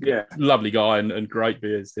 and lovely guy and great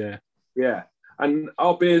beers. Yeah. Yeah. And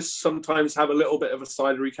our beers sometimes have a little bit of a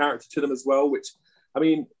cidery character to them as well, which, I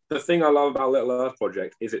mean, the thing I love about Little Earth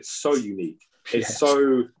Project is it's so unique. It's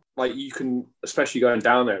so, like, you can, especially going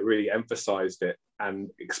down there, it really emphasized it and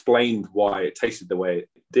explained why it tasted the way it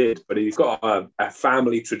did. But he's got a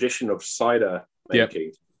family tradition of cider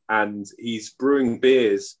making, and he's brewing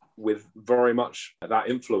beers with very much that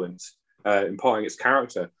influence, imparting its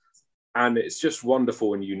character. And it's just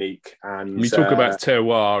wonderful and unique. And we talk about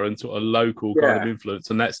terroir and sort of local kind of influence,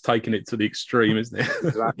 and that's taken it to the extreme, isn't it?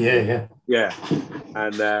 Exactly. Yeah.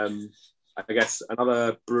 And I guess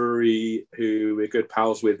another brewery who we're good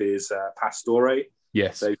pals with is Pastore.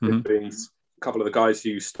 Yes. They've been doing, a couple of the guys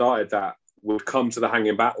who started that would come to the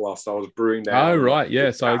Hanging Back whilst I was brewing there. Oh, right.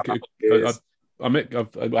 Yeah. So I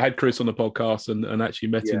had Chris on the podcast and actually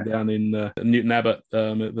met him down in Newton Abbot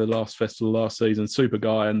at the last festival last season. Super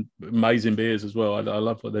guy and amazing beers as well. I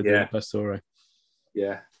love what they're doing at Pastore.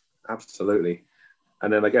 Yeah, absolutely.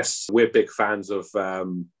 And then I guess we're big fans of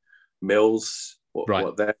Mills,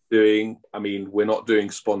 what they're doing. I mean, we're not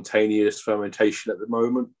doing spontaneous fermentation at the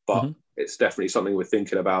moment, but it's definitely something we're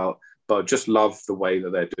thinking about. But just love the way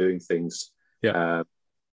that they're doing things. Yeah.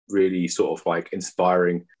 Really sort of like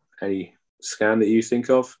inspiring. Any scan that you think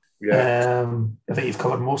of? I think you've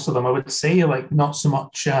covered most of them. I would say, like, not so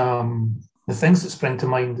much the things that spring to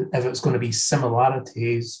mind, if it's going to be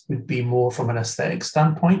similarities, would be more from an aesthetic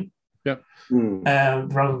standpoint.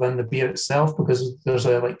 Rather than the beer itself, because there's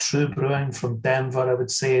a like True Brewing from Denver, I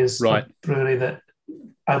would say, is a brewery that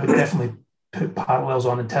I would definitely put parallels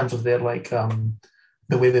on in terms of their like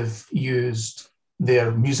the way they've used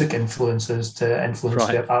their music influences to influence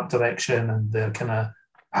their art direction and their kind of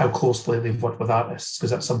how closely they've worked with artists,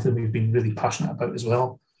 because that's something we've been really passionate about as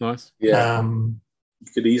well. Nice. Yeah. You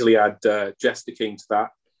could easily add Jester King to that.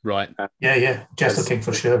 Right. Jester King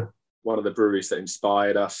for sure. One of the breweries that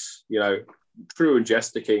inspired us. True and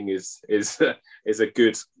Jester King is a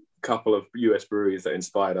good couple of US breweries that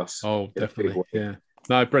inspired us. Oh, definitely. Yeah.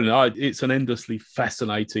 No, brilliant. It's an endlessly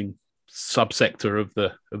fascinating subsector of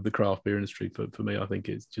the craft beer industry for me. I think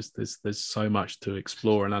it's just there's so much to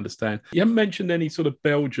explore and understand. You haven't mentioned any sort of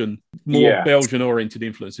Belgian oriented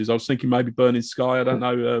influences. I was thinking maybe Burning Sky. I don't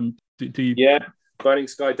know. Do you? Yeah, Burning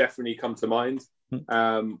Sky definitely come to mind.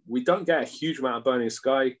 We don't get a huge amount of Burning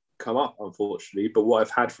Sky come up, unfortunately, but what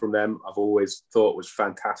I've had from them I've always thought was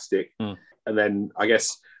fantastic. And then I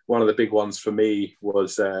guess one of the big ones for me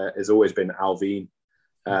has always been Alvin,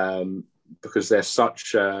 because they're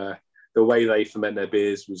such the way they ferment their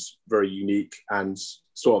beers was very unique and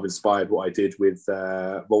sort of inspired what I did with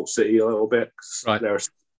Vault City a little bit. There are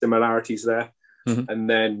similarities there. And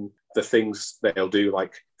then the things they'll do,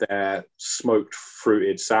 like their smoked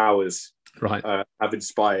fruited sours, have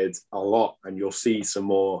inspired a lot, and you'll see some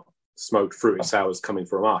more smoked fruited sours coming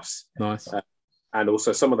from us. Nice. And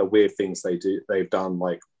also some of the weird things they've done,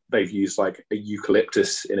 like they've used like a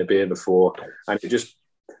eucalyptus in a beer before, and it just,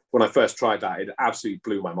 when I first tried that, it absolutely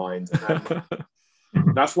blew my mind.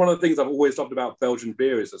 And that's one of the things I've always loved about Belgian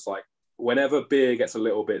beer, is it's like whenever beer gets a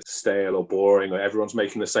little bit stale or boring, or everyone's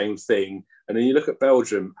making the same thing, and then you look at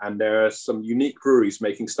Belgium and there are some unique breweries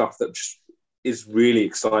making stuff that just is really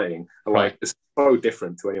exciting. Like, it's so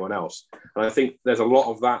different to anyone else. And I think there's a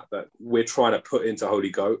lot of that we're trying to put into Holy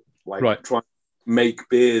Goat, like trying to make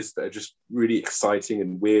beers that are just really exciting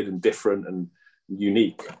and weird and different and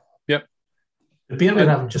unique. Yep. The beer we're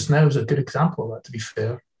having just now is a good example of that, to be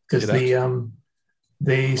fair, because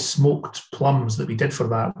the smoked plums that we did for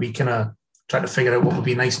that, we kind of tried to figure out what would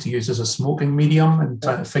be nice to use as a smoking medium and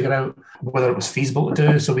trying to figure out whether it was feasible to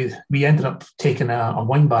do. So we ended up taking a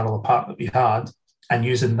wine barrel apart that we had and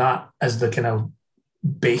using that as the kind of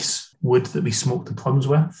base wood that we smoked the plums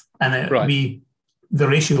with. And the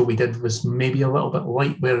ratio we did was maybe a little bit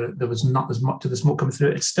light, where there was not as much of the smoke coming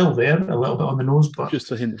through. It's still there, a little bit on the nose, but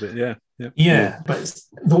just a hint of it, but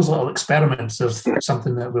those little experiments are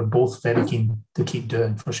something that we're both very keen to keep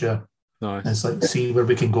doing for sure. Nice. And it's like see where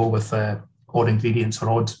we can go with odd ingredients or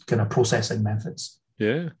odd kind of processing methods.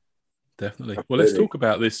 Yeah, Definitely. Well, let's talk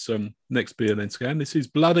about this next beer then, Scan. This is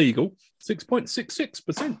Blood Eagle,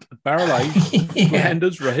 6.66% barrel aged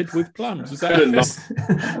Flanders Red with plums. Is that an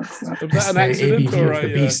accident or a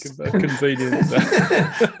convenience?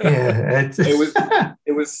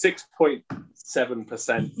 It was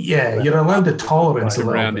 6.7%. Yeah, you're allowed a tolerance to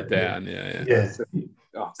round it down. Yeah.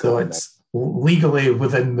 Oh, so it's legally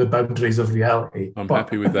within the boundaries of reality. I'm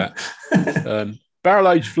happy with that.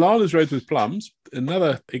 Barrel-aged Flanders Red with plums.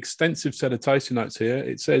 Another extensive set of tasting notes here.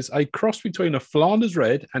 It says, a cross between a Flanders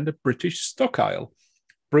Red and a British stock ale,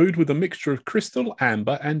 brewed with a mixture of crystal,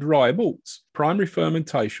 amber and rye malts. Primary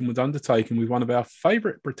fermentation was undertaken with one of our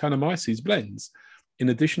favourite Brettanomyces blends, in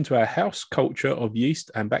addition to our house culture of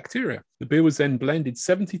yeast and bacteria. The beer was then blended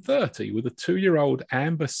 70-30 with a 2-year-old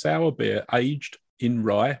amber sour beer aged in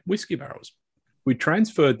rye whiskey barrels. We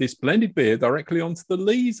transferred this blended beer directly onto the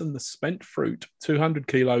lees and the spent fruit, 200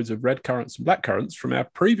 kilos of red currants and black currants from our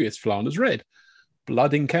previous Flanders Red,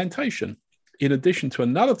 Blood Incantation, in addition to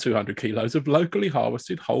another 200 kilos of locally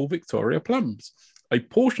harvested whole Victoria plums. A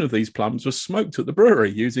portion of these plums was smoked at the brewery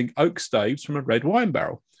using oak staves from a red wine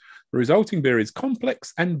barrel. The resulting beer is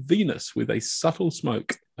complex and vinous with a subtle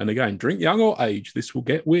smoke. And again, drink young or age, this will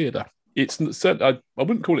get weirder. It's I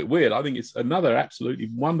wouldn't call it weird. I think it's another absolutely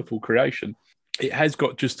wonderful creation. It has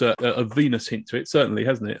got just a vinous hint to it, certainly,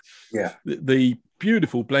 hasn't it? Yeah. The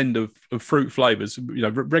beautiful blend of fruit flavours,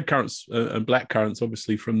 red currants and black currants,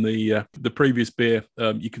 obviously from the previous beer,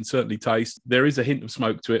 you can certainly taste. There is a hint of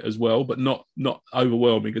smoke to it as well, but not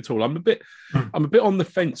overwhelming at all. I'm a bit on the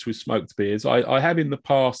fence with smoked beers. I have in the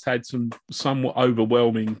past had some somewhat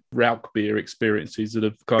overwhelming Rauch beer experiences that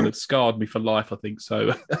have kind of scarred me for life, I think.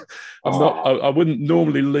 So I wouldn't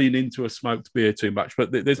normally lean into a smoked beer too much,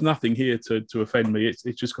 but there's nothing here to offend me. It's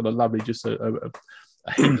just got a lovely, just a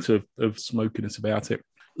hint of smokiness about it.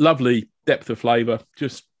 Lovely depth of flavour.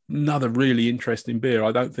 Just another really interesting beer.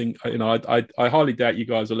 I don't think, I highly doubt you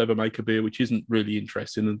guys will ever make a beer which isn't really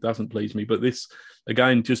interesting and doesn't please me. But this,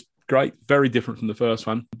 again, just great. Very different from the first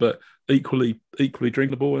one, but equally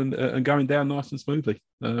drinkable and going down nice and smoothly.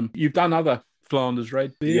 You've done other Flanders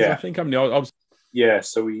Red beers, I think, haven't you?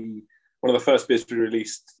 So one of the first beers we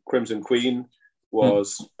released, Crimson Queen,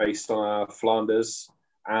 was based on our Flanders,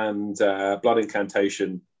 and Blood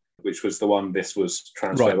Incantation, which was the one this was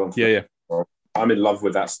transferred on. Yeah. I'm in love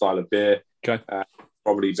with that style of beer. Okay.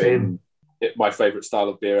 Probably been my favourite style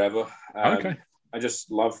of beer ever. Okay. I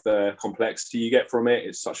just love the complexity you get from it.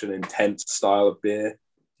 It's such an intense style of beer.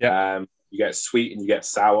 Yeah. You get sweet and you get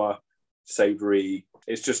sour, savoury.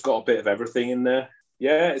 It's just got a bit of everything in there.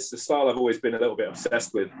 Yeah, it's the style I've always been a little bit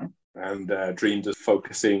obsessed with, and dreamed of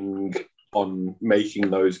focusing on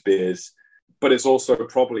making those beers. But it's also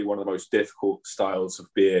probably one of the most difficult styles of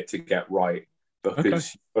beer to get right,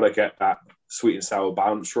 because you've got to get that sweet and sour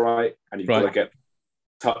balance right, and you've got to get a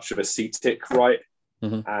touch of acetic right.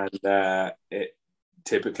 And it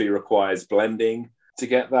typically requires blending to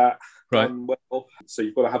get that done well. So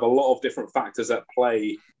you've got to have a lot of different factors at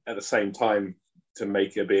play at the same time to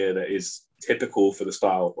make a beer that is typical for the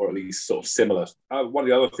style, or at least sort of similar. One of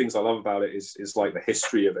the other things I love about it is like the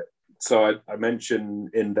history of it. So I mentioned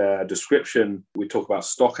in the description, we talk about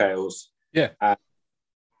stock ales. Yeah.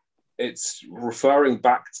 It's referring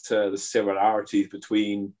back to the similarities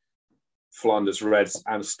between Flanders Reds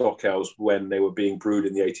and stock ales when they were being brewed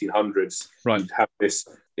in the 1800s. Right. You'd have this,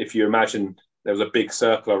 if you imagine there was a big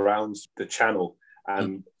circle around the channel,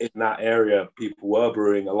 and in that area, people were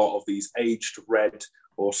brewing a lot of these aged red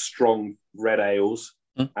or strong red ales,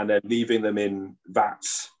 and then leaving them in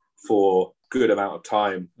vats for good amount of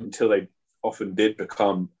time until they often did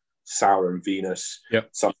become sour and vinous.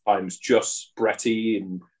 Sometimes just bready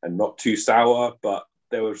and not too sour, but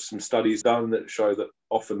there were some studies done that show that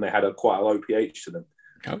often they had quite a low pH to them.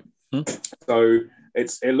 So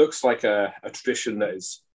it looks like a tradition that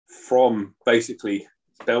is from basically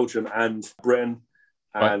Belgium and Britain,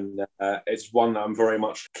 and it's one that I'm very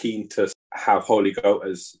much keen to have Holy Goat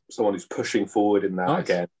as someone who's pushing forward in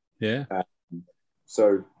that again.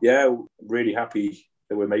 So yeah, really happy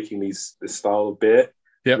that we're making this style of beer.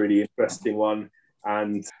 Really interesting one,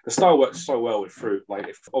 and the style works so well with fruit.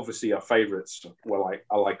 Like, obviously our favourites were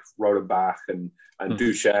I like Rodenbach and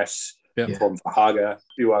Duchesse from Verhagen. A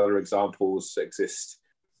few other examples exist,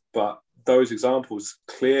 but those examples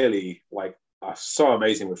clearly are so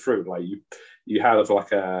amazing with fruit. Like you have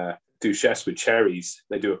like a Duchesse with cherries,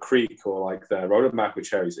 they do a Kriek, or like the Rodenbach with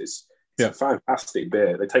cherries. It's a fantastic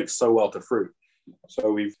beer. They take so well to fruit.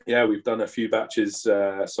 So we've done a few batches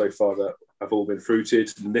so far that have all been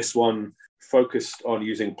fruited, and this one focused on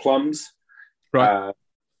using plums,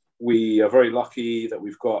 we are very lucky that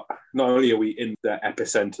we've got, not only are we in the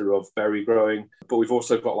epicenter of berry growing, but we've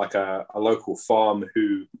also got like a local farm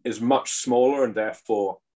who is much smaller and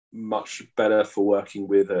therefore much better for working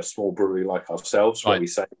with a small brewery like ourselves, where we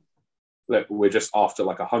say, look, we're just after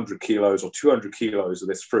like 100 kilos or 200 kilos of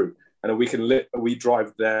this fruit. And we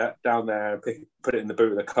drive down there and put it in the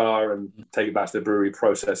boot of the car and take it back to the brewery,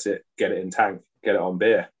 process it, get it in tank, get it on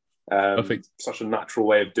beer. Perfect. Such a natural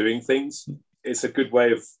way of doing things. It's a good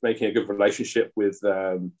way of making a good relationship with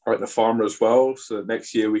the farmer as well. So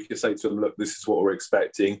next year we can say to him, look, this is what we're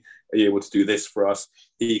expecting. Are you able to do this for us?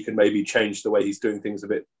 He can maybe change the way he's doing things a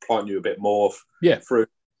bit, plant you a bit more fruit.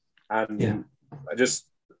 And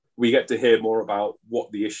we get to hear more about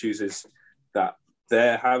what the issues is that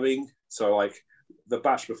they're having. So like the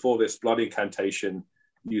batch before this, Blood Incantation,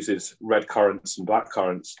 uses red currants and black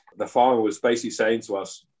currants. The farmer was basically saying to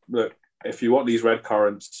us, look, if you want these red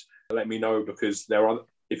currants, let me know, because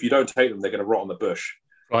if you don't take them, they're going to rot on the bush.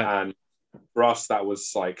 Right. And for us, that was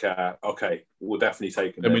like, okay, we'll definitely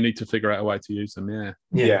take them. Then we need to figure out a way to use them.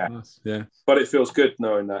 Yeah. Nice. Yeah. But it feels good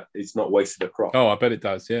knowing that it's not wasted a crop. Oh, I bet it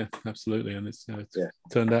does. Yeah, absolutely. And it's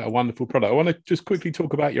turned out a wonderful product. I want to just quickly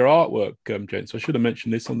talk about your artwork, gents. I should have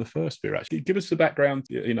mentioned this on the first beer, actually. Give us the background,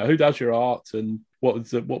 who does your art and what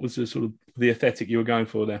was the sort of the aesthetic you were going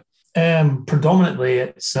for there? Predominantly,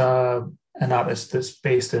 it's an artist that's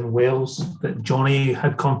based in Wales that Johnny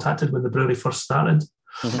had contacted when the brewery first started,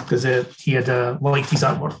 because he had liked his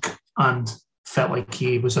artwork and felt like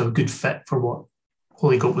he was a good fit for what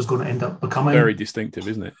Holy Goat was going to end up becoming. Very distinctive,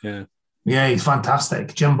 isn't it? Yeah. Yeah, he's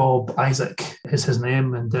fantastic. Jim Bob Isaac is his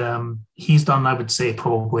name, and he's done, I would say,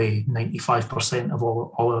 probably 95% of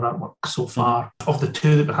all our artwork so far. Of the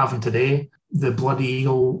two that we're having today, the Bloody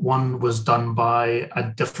Eagle one was done by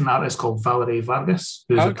a different artist called Valerie Vargas,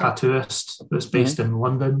 who's a tattooist that's based in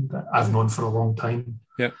London that I've known for a long time.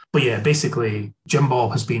 Yeah. But yeah, basically, Jim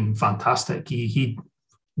Bob has been fantastic. He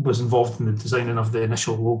was involved in the designing of the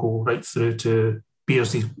initial logo right through to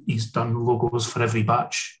beers. He's done logos for every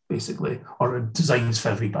batch, basically, or designs for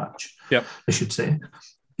every batch, I should say.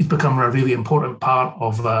 He's become a really important part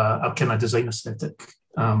of a kind of design aesthetic.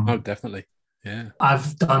 Oh, definitely. Yeah,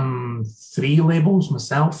 I've done 3 labels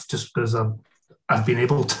myself just because I've been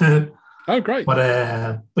able to. Oh, great! But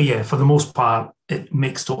yeah, for the most part, it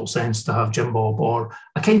makes total sense to have Jim Bob, or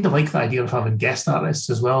I kind of like the idea of having guest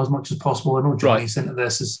artists as well as much as possible. I know Johnny's into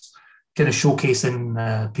this, is kind of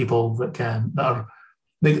showcasing people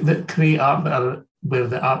that create art where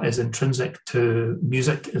the art is intrinsic to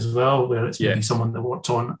music as well, where it's maybe someone that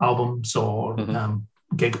works on albums or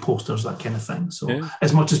gig posters, that kind of thing. So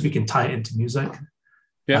as much as we can tie it into music,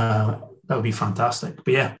 that would be fantastic.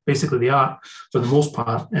 But yeah, basically the art for the most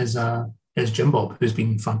part is Jim Bob, who's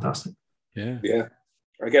been fantastic. Yeah.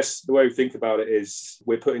 I guess the way we think about it is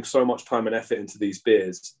we're putting so much time and effort into these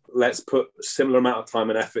beers. Let's put a similar amount of time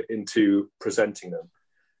and effort into presenting them.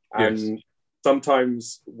 And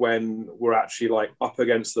sometimes when we're actually like up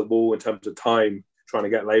against the wall in terms of time, trying to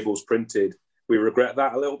get labels printed, we regret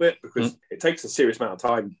that a little bit because it takes a serious amount of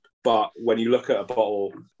time. But when you look at a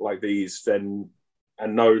bottle like these, then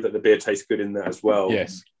and know that the beer tastes good in there as well,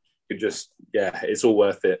 you just it's all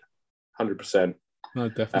worth it, 100%. No,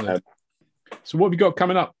 definitely. So what have you got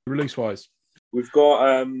coming up release wise? We've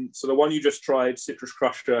got so the one you just tried, Citrus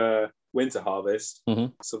Crusher Winter Harvest.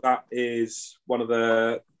 So that is one of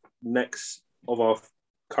the next of our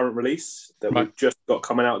current release that we've just got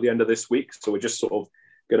coming out at the end of this week. So we're just sort of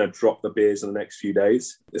going to drop the beers in the next few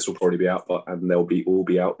days. This will probably be out, and they'll all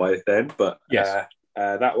be out by then. But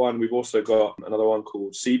that one, we've also got another one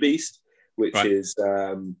called Sea Beast, which is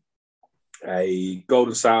a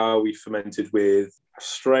golden sour we fermented with a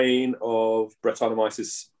strain of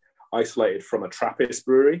Brettanomyces isolated from a Trappist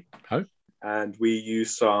brewery. And we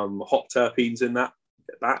use some hop terpenes in that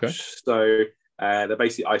batch. So they're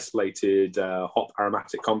basically isolated hop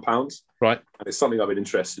aromatic compounds. And it's something I've been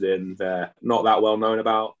interested in. They're not that well known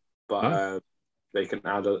about, but they can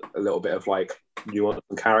add a little bit of like nuance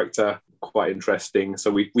and character. Quite interesting. So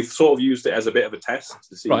we sort of used it as a bit of a test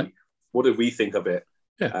to see what did we think of it.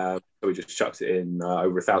 So we just chucked it in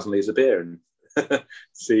over 1,000 litres of beer and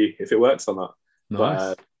see if it works or not. Nice.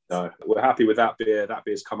 But no, we're happy with that beer. That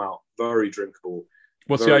beer's come out very drinkable.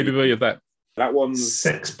 What's the ABV of that? That one's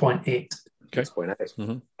 6.8.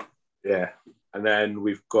 6.8. Yeah. And then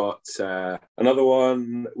we've got another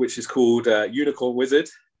one, which is called Unicorn Wizard.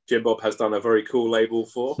 Jim Bob has done a very cool label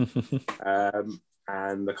for.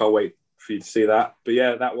 And I can't wait for you to see that. But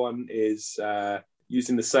yeah, that one is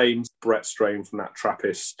using the same Brett strain from that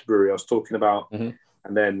Trappist brewery I was talking about.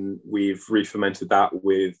 And then we've re-fermented that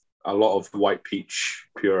with a lot of white peach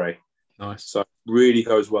puree. Nice. So really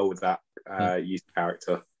goes well with that yeast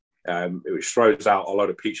character, which throws out a lot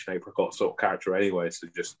of peach and apricot sort of character anyway. So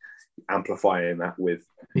just amplifying that with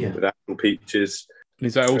actual peaches. And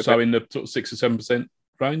is that also in the sort of 6 or 7%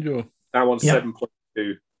 range, or that one's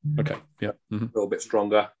 7.2? Okay, yeah, a little bit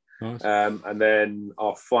stronger. Nice. And then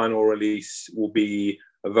our final release will be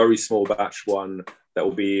a very small batch one that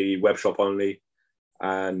will be web shop only,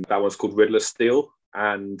 and that one's called Riddler Steel.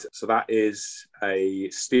 And so that is a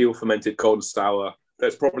steel fermented golden sour.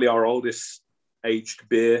 That's probably our oldest aged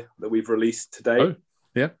beer that we've released today. Oh,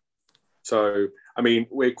 yeah. So, I mean,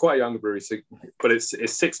 we're quite a young brewery, but it's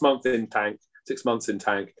 6 months in tank,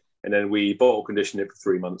 and then we bottle condition it for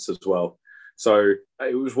 3 months as well. So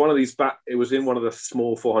it was one of these it was in one of the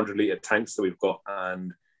small 400 litre tanks that we've got,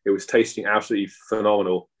 and it was tasting absolutely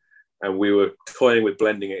phenomenal. And we were toying with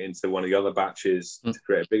blending it into one of the other batches to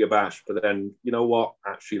create a bigger batch. But then, you know what?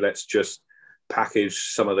 Actually, let's just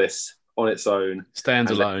package some of this on its own. Stands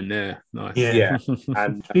alone, nice. Yeah.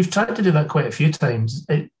 And we've tried to do that quite a few times.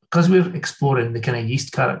 Because we're exploring the kind of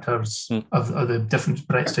yeast characters of the different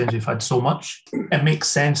Brett strains we've had so much, it makes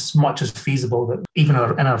sense as much as feasible that even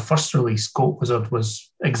in our first release, Goat Wizard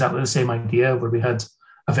was exactly the same idea, where we had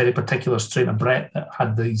a very particular strain of Brett that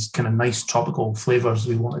had these kind of nice tropical flavours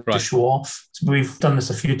we wanted to show off. So we've done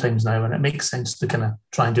this a few times now, and it makes sense to kind of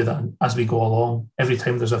try and do that as we go along. Every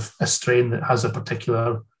time there's a strain that has a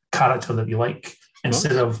particular character that you like,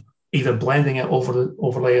 instead of either blending it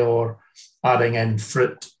overlay or adding in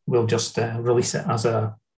fruit, we'll just release it as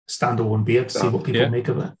a standalone beer to see what people make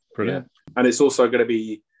of it. Brilliant. And it's also going to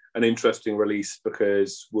be an interesting release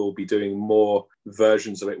because we'll be doing more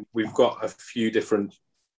versions of it. We've got a few different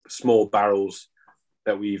small barrels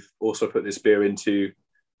that we've also put this beer into,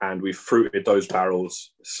 and we've fruited those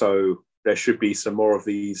barrels. So there should be some more of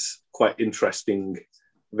these quite interesting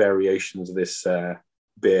variations of this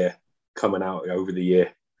beer coming out over the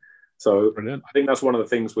year. So brilliant. I think that's one of the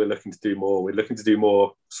things we're looking to do more. We're looking to do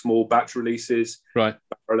more small batch releases,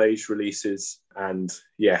 barrel aged releases, and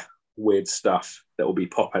weird stuff that will be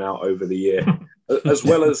popping out over the year. As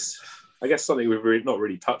well as, I guess, something we've not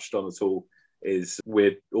really touched on at all is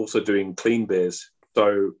we're also doing clean beers.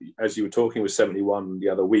 So as you were talking with 71 the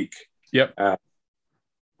other week, we've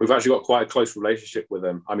actually got quite a close relationship with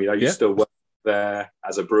them. I mean, I used to work there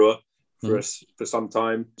as a brewer for us for some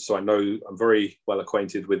time, so I know I'm very well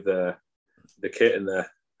acquainted with the kit and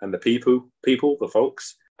the people, the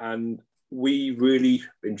folks, and we really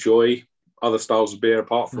enjoy other styles of beer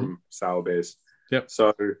apart from sour beers.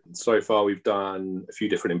 So far we've done a few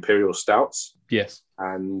different imperial stouts. Yes,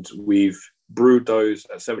 and we've brewed those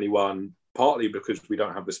at 71 partly because we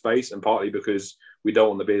don't have the space, and partly because we don't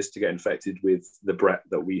want the beers to get infected with the Brett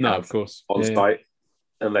that we have of course. on site,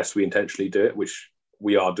 unless we intentionally do it, which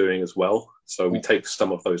we are doing as well. So we take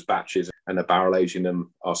some of those batches and are barrel aging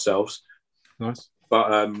them ourselves. Nice.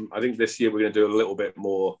 But I think this year we're going to do a little bit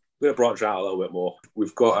more. We're going to branch out a little bit more.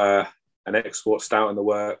 We've got an export stout in the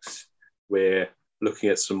works. We're looking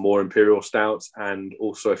at some more imperial stouts and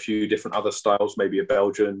also a few different other styles, maybe a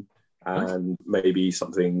Belgian and maybe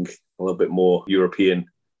something a little bit more European,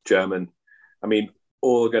 German. I mean,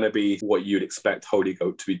 all going to be what you'd expect Holy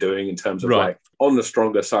Goat to be doing in terms of like on the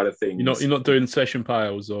stronger side of things. You're not doing session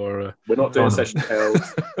pales or we're not doing session pales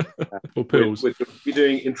or pills. We're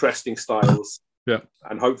doing interesting styles.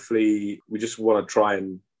 And hopefully we just want to try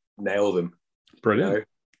and nail them. Brilliant. You know,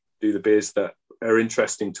 do the beers that are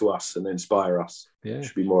interesting to us and inspire us.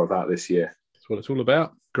 Should be more of that this year. That's what it's all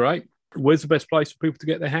about. Great. Where's the best place for people to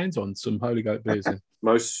get their hands on some Holy Goat beers in?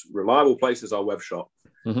 Most reliable places are web shop.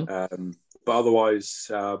 But otherwise,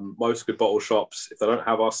 most good bottle shops, if they don't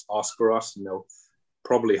have us, ask for us, and they'll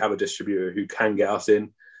probably have a distributor who can get us in.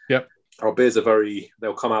 Our beers are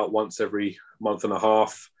they'll come out once every month and a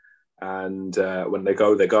half. And when they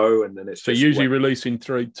go, and then it's so just usually releasing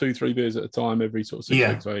 3 beers at a time every sort of 6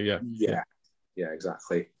 weeks. So yeah,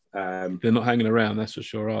 exactly. They're not hanging around, that's for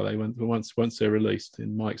sure, are they? Once they're released,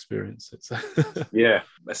 in my experience, it's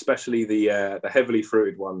especially the heavily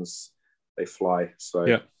fruited ones, they fly.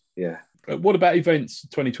 So yeah. What about events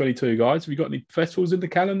 2022, guys? Have you got any festivals in the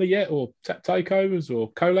calendar yet, or tap takeovers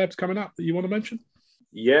or collabs coming up that you want to mention?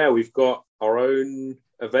 Yeah, we've got our own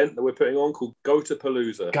event that we're putting on called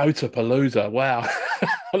Go-to-Palooza. Go-to-Palooza, wow.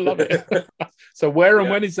 I love it. So where and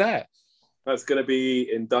when is that? That's going to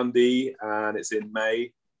be in Dundee, and it's in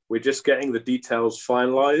May. We're just getting the details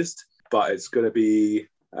finalised, but it's going to be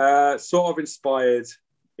sort of inspired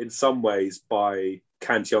in some ways by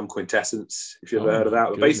Cantillon Quintessence, if you've ever heard of that.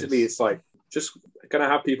 But basically, it's like just going to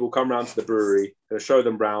have people come around to the brewery, going to show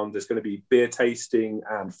them around. There's going to be beer tasting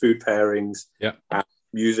and food pairings. Yeah. And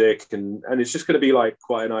music, and it's just going to be like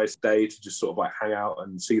quite a nice day to just sort of like hang out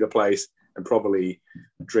and see the place, and probably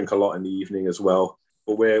drink a lot in the evening as well.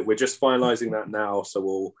 But we're just finalising that now,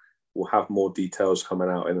 so we'll have more details coming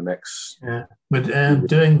out in the next. Yeah, we're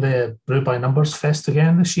doing the Brew by Numbers Fest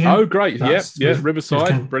again this year. Oh, great! Yeah,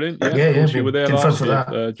 Riverside, brilliant. Yeah. You were there last year,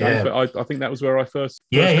 that. James, but I think that was where I first.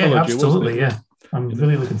 Absolutely. Yeah, I'm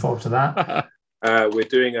really looking forward to that. We're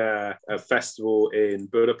doing a festival in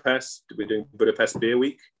Budapest. We're doing Budapest Beer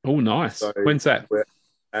Week. Oh, nice. So when's that?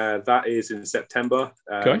 That is in September.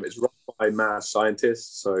 It's run by mad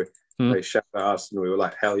scientists, so they shout at us, and we were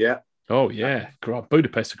like, "Hell yeah!" Oh yeah,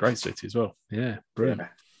 Budapest's a great city as well. Yeah, brilliant. Yeah,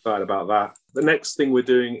 excited about that. The next thing we're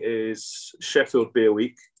doing is Sheffield Beer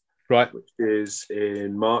Week, right? Which is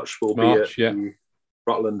in March. We'll be at the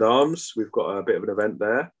Rutland Arms. We've got a bit of an event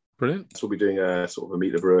there. Brilliant. So we'll be doing a sort of a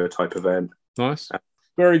meet the brewer type event. Nice.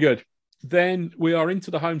 Very good. Then we are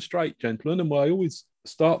into the home straight, gentlemen, and I always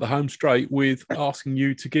start the home straight with asking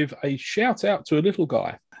you to give a shout out to a little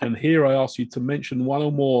guy. And here I ask you to mention one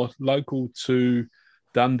or more local to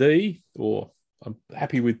Dundee, or I'm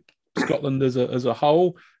happy with Scotland as a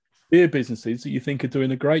whole, beer businesses that you think are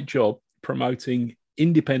doing a great job promoting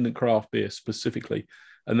independent craft beer specifically.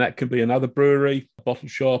 And that can be another brewery, a bottle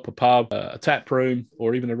shop, a pub, a tap room,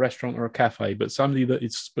 or even a restaurant or a cafe, but somebody that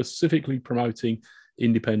is specifically promoting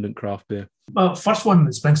independent craft beer. Well, first one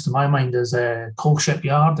that springs to my mind is Coal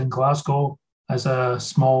Shipyard in Glasgow, as a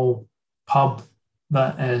small pub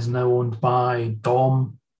that is now owned by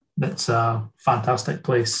Dom. That's a fantastic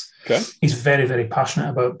place. Okay. He's very, very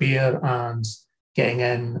passionate about beer and getting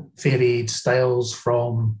in varied styles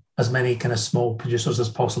from as many kind of small producers as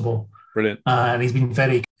possible. Brilliant. And he's been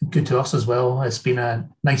very good to us as well. It's been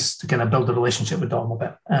nice to kind of build a relationship with Dom a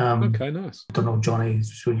bit. Okay, nice. I don't know, Johnny,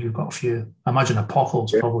 so you've got a few. I imagine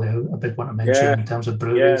Apockle's probably a big one to mention in terms of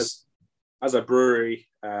breweries. Yeah. As a brewery,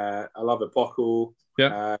 I love Apockle.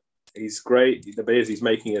 Yeah. He's great. The beers he's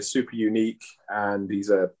making are super unique, and he's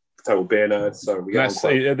a total beer nerd. So we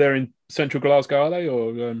they're in central Glasgow, are they?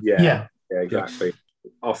 Or Yeah, exactly.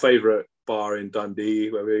 Our favourite bar in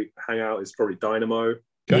Dundee where we hang out is probably Dynamo.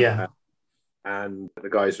 Okay. Yeah. And the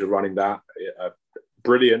guys who are running that are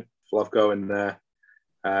brilliant. Love going there.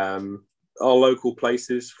 Our local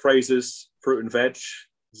places, Fraser's Fruit and Veg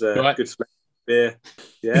is a good beer.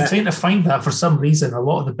 Yeah. You're trying to find that for some reason. A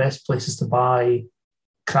lot of the best places to buy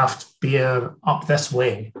craft beer up this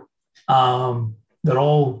way, they're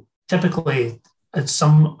all typically it's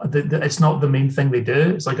not the main thing they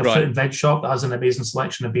do. It's like a fruit and veg shop that has an amazing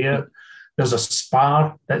selection of beer. There's a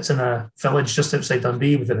Spar that's in a village just outside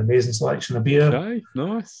Dundee with an amazing selection of beer. Okay,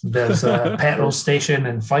 nice. There's a petrol station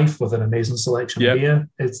in Fife with an amazing selection of beer.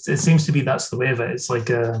 It seems to be that's the way of it. It's like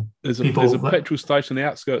there's a petrol station on the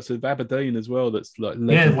outskirts of Aberdeen as well. That's like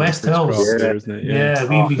West Hills, beer, isn't it?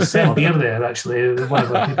 Yeah, we send beer there actually. One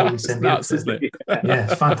of our people we send beer nuts, isn't it? Yeah,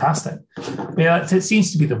 it's fantastic. Yeah, it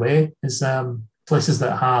seems to be the way. Is places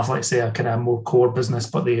that have, like, say, a kind of more core business,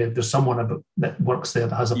 but there's someone that works there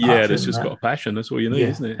that has a passion. That's just got a passion. That's all you need,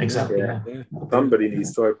 isn't it? Exactly. Yeah. Somebody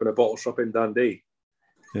needs to open a bottle shop in Dundee.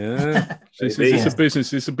 Yeah,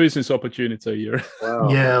 it's a business opportunity. Wow.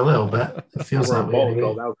 Yeah, a little bit. It feels that way.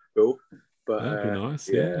 That would be cool, but that'd be nice.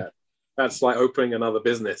 That's like opening another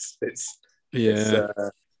business.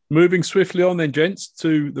 Moving swiftly on then, gents,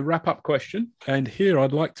 to the wrap-up question. And here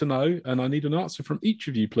I'd like to know, and I need an answer from each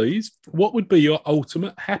of you, please. What would be your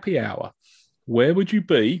ultimate happy hour? Where would you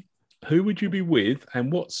be? Who would you be with?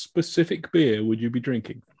 And what specific beer would you be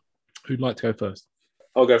drinking? Who'd like to go first?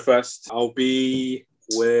 I'll go first. I'll be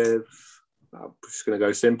with... I'm just going to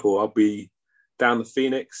go simple. I'll be down the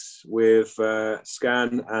Phoenix with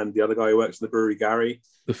Scan and the other guy who works in the brewery, Gary.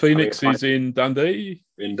 The Phoenix is in Dundee?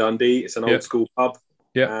 In Dundee. It's an old school pub.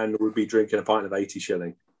 Yeah, and we'll be drinking a pint of 80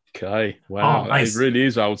 shilling. Okay, wow, nice. It really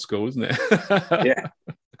is old school, isn't it? Yeah.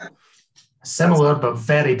 Similar but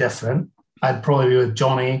very different. I'd probably be with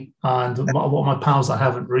Johnny and a lot of my pals I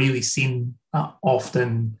haven't really seen that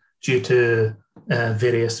often due to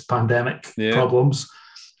various pandemic problems.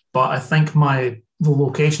 But I think the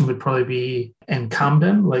location would probably be in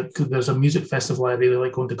Camden. Like, there's a music festival I really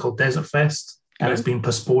like going to called Desert Fest. And it's been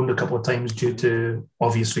postponed a couple of times due to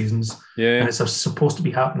obvious reasons. Yeah. And it's supposed to be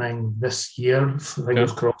happening this year,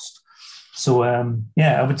 fingers crossed. So,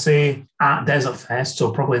 I would say at Desert Fest,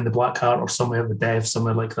 so probably in the Black Heart or somewhere, the Dev,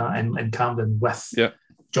 somewhere like that in Camden with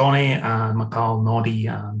Johnny and my pal Noddy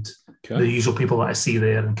and the usual people that I see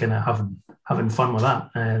there and kind of having fun with that.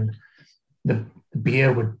 And the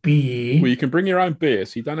beer would be... Well, you can bring your own beer,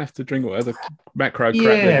 so you don't have to drink whatever macro crap.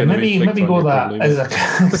 Yeah, maybe go that as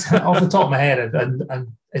off the top of my head, and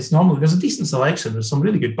it's normally, there's a decent selection. There's some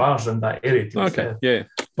really good bars around that area. Okay, yeah.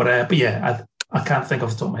 But yeah, I can't think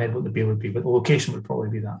off the top of my head what the beer would be, but the location would probably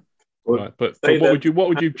be that. Right, but what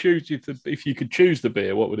would you choose if you could choose the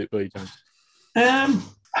beer? What would it be, James?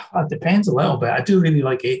 It depends a little bit. I do really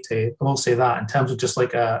like 80. I will say that in terms of just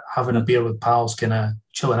like having a beer with pals, kind of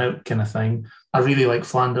chilling out kind of thing. I really like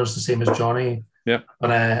Flanders, the same as Johnny. Yeah.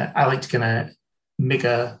 But I like to kind of make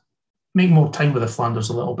more time with the Flanders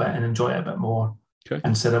a little bit and enjoy it a bit more. Okay.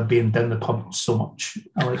 Instead of being down the pub so much.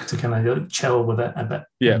 I like to kind of chill with it a bit.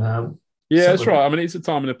 Yeah. And, yeah, that's right. I mean, it's a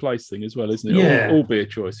time and a place thing as well, isn't it? Yeah. All beer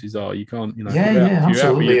choices are. You can't,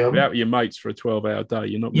 absolutely. You're out with your mates for a 12-hour day.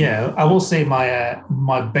 You're not. Yeah, I will say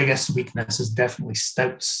my biggest weakness is definitely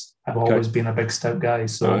stouts. I've always been a big stout guy,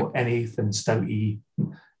 so anything stouty,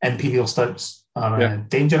 imperial stouts are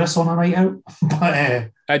dangerous on a night out.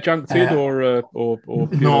 But adjuncted or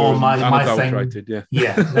no, my thing.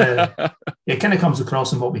 Yeah, it kind of comes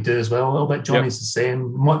across in what we do as well a little bit. Johnny's the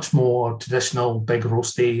same, much more traditional, big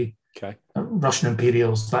roasty. Okay. Russian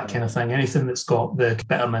imperials, that kind of thing. Anything that's got the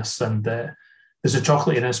bitterness and there's a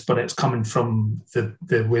chocolatiness, but it's coming from the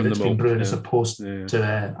way that it's been brewed as opposed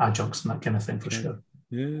to adjuncts and that kind of thing, for sure.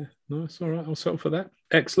 Yeah, nice. All right, I'll settle for that.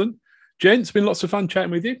 Excellent. Gents, it's been lots of fun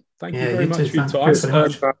chatting with you. Thank you very much for your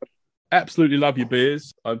time. Absolutely love your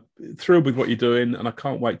beers. I'm thrilled with what you're doing, and I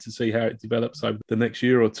can't wait to see how it develops over the next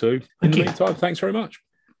year or two. In the meantime, thanks very much.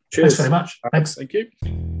 Cheers. Thanks very much. Thanks. Thank you.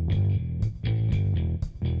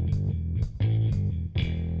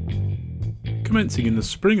 Commencing in the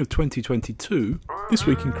spring of 2022, This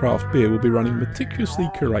Week in Craft Beer will be running meticulously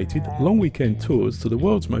curated long weekend tours to the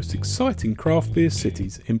world's most exciting craft beer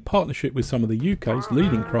cities in partnership with some of the UK's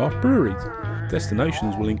leading craft breweries.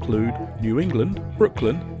 Destinations will include New England,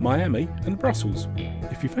 Brooklyn, Miami and Brussels.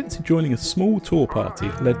 If you fancy joining a small tour party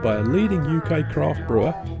led by a leading UK craft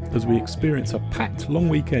brewer as we experience a packed long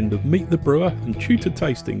weekend of Meet the Brewer and tutored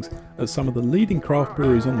tastings at some of the leading craft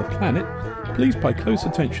breweries on the planet, please pay close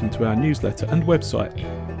attention to our newsletter and website